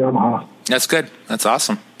after Yamaha. That's good. That's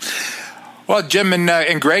awesome. Well, Jim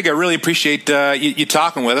and Greg, I really appreciate you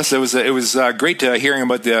talking with us. It was great hearing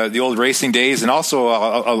about the old racing days, and also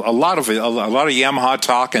a lot of Yamaha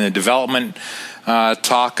talk and the development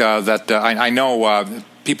talk that I know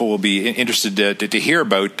people will be interested to hear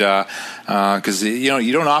about, because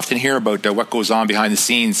you don't often hear about what goes on behind the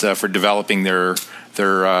scenes for developing their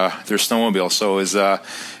snowmobile. So it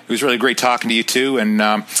was really great talking to you too, and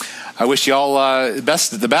I wish you all the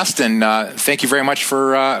best, and thank you very much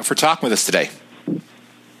for talking with us today.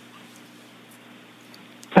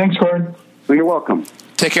 Thanks, Gord. Well, you're welcome.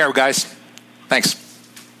 Take care, guys. Thanks.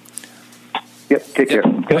 Yep. Take care.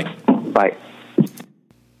 Bye.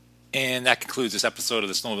 And that concludes this episode of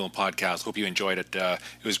the Snowmobile Podcast. Hope you enjoyed it. It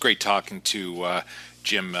was great talking to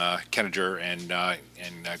Jim Kedinger and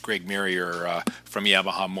Greg Merrier from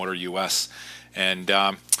Yamaha Motor US. And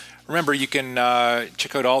remember, you can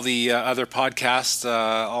check out all the other podcasts,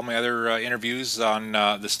 all my other interviews on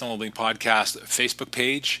the Snowmobile Podcast Facebook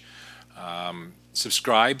page.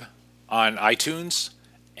 Subscribe on iTunes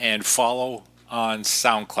and follow on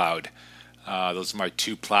SoundCloud. Those are my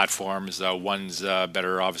two platforms. One's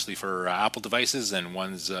better, obviously, for Apple devices, and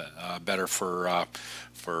one's better for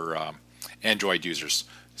Android users.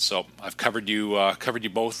 So I've covered you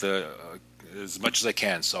both as much as I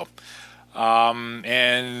can. So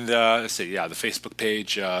let's see, the Facebook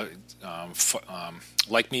page.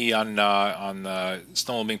 Like me on the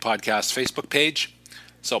Snowmobile Podcast Facebook page.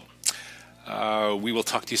 So we will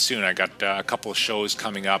talk to you soon. I got a couple of shows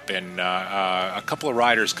coming up and a couple of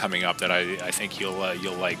riders coming up that I think you'll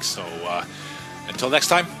like. So until next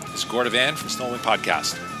time, this is Gord Van from Snowling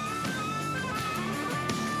Podcast.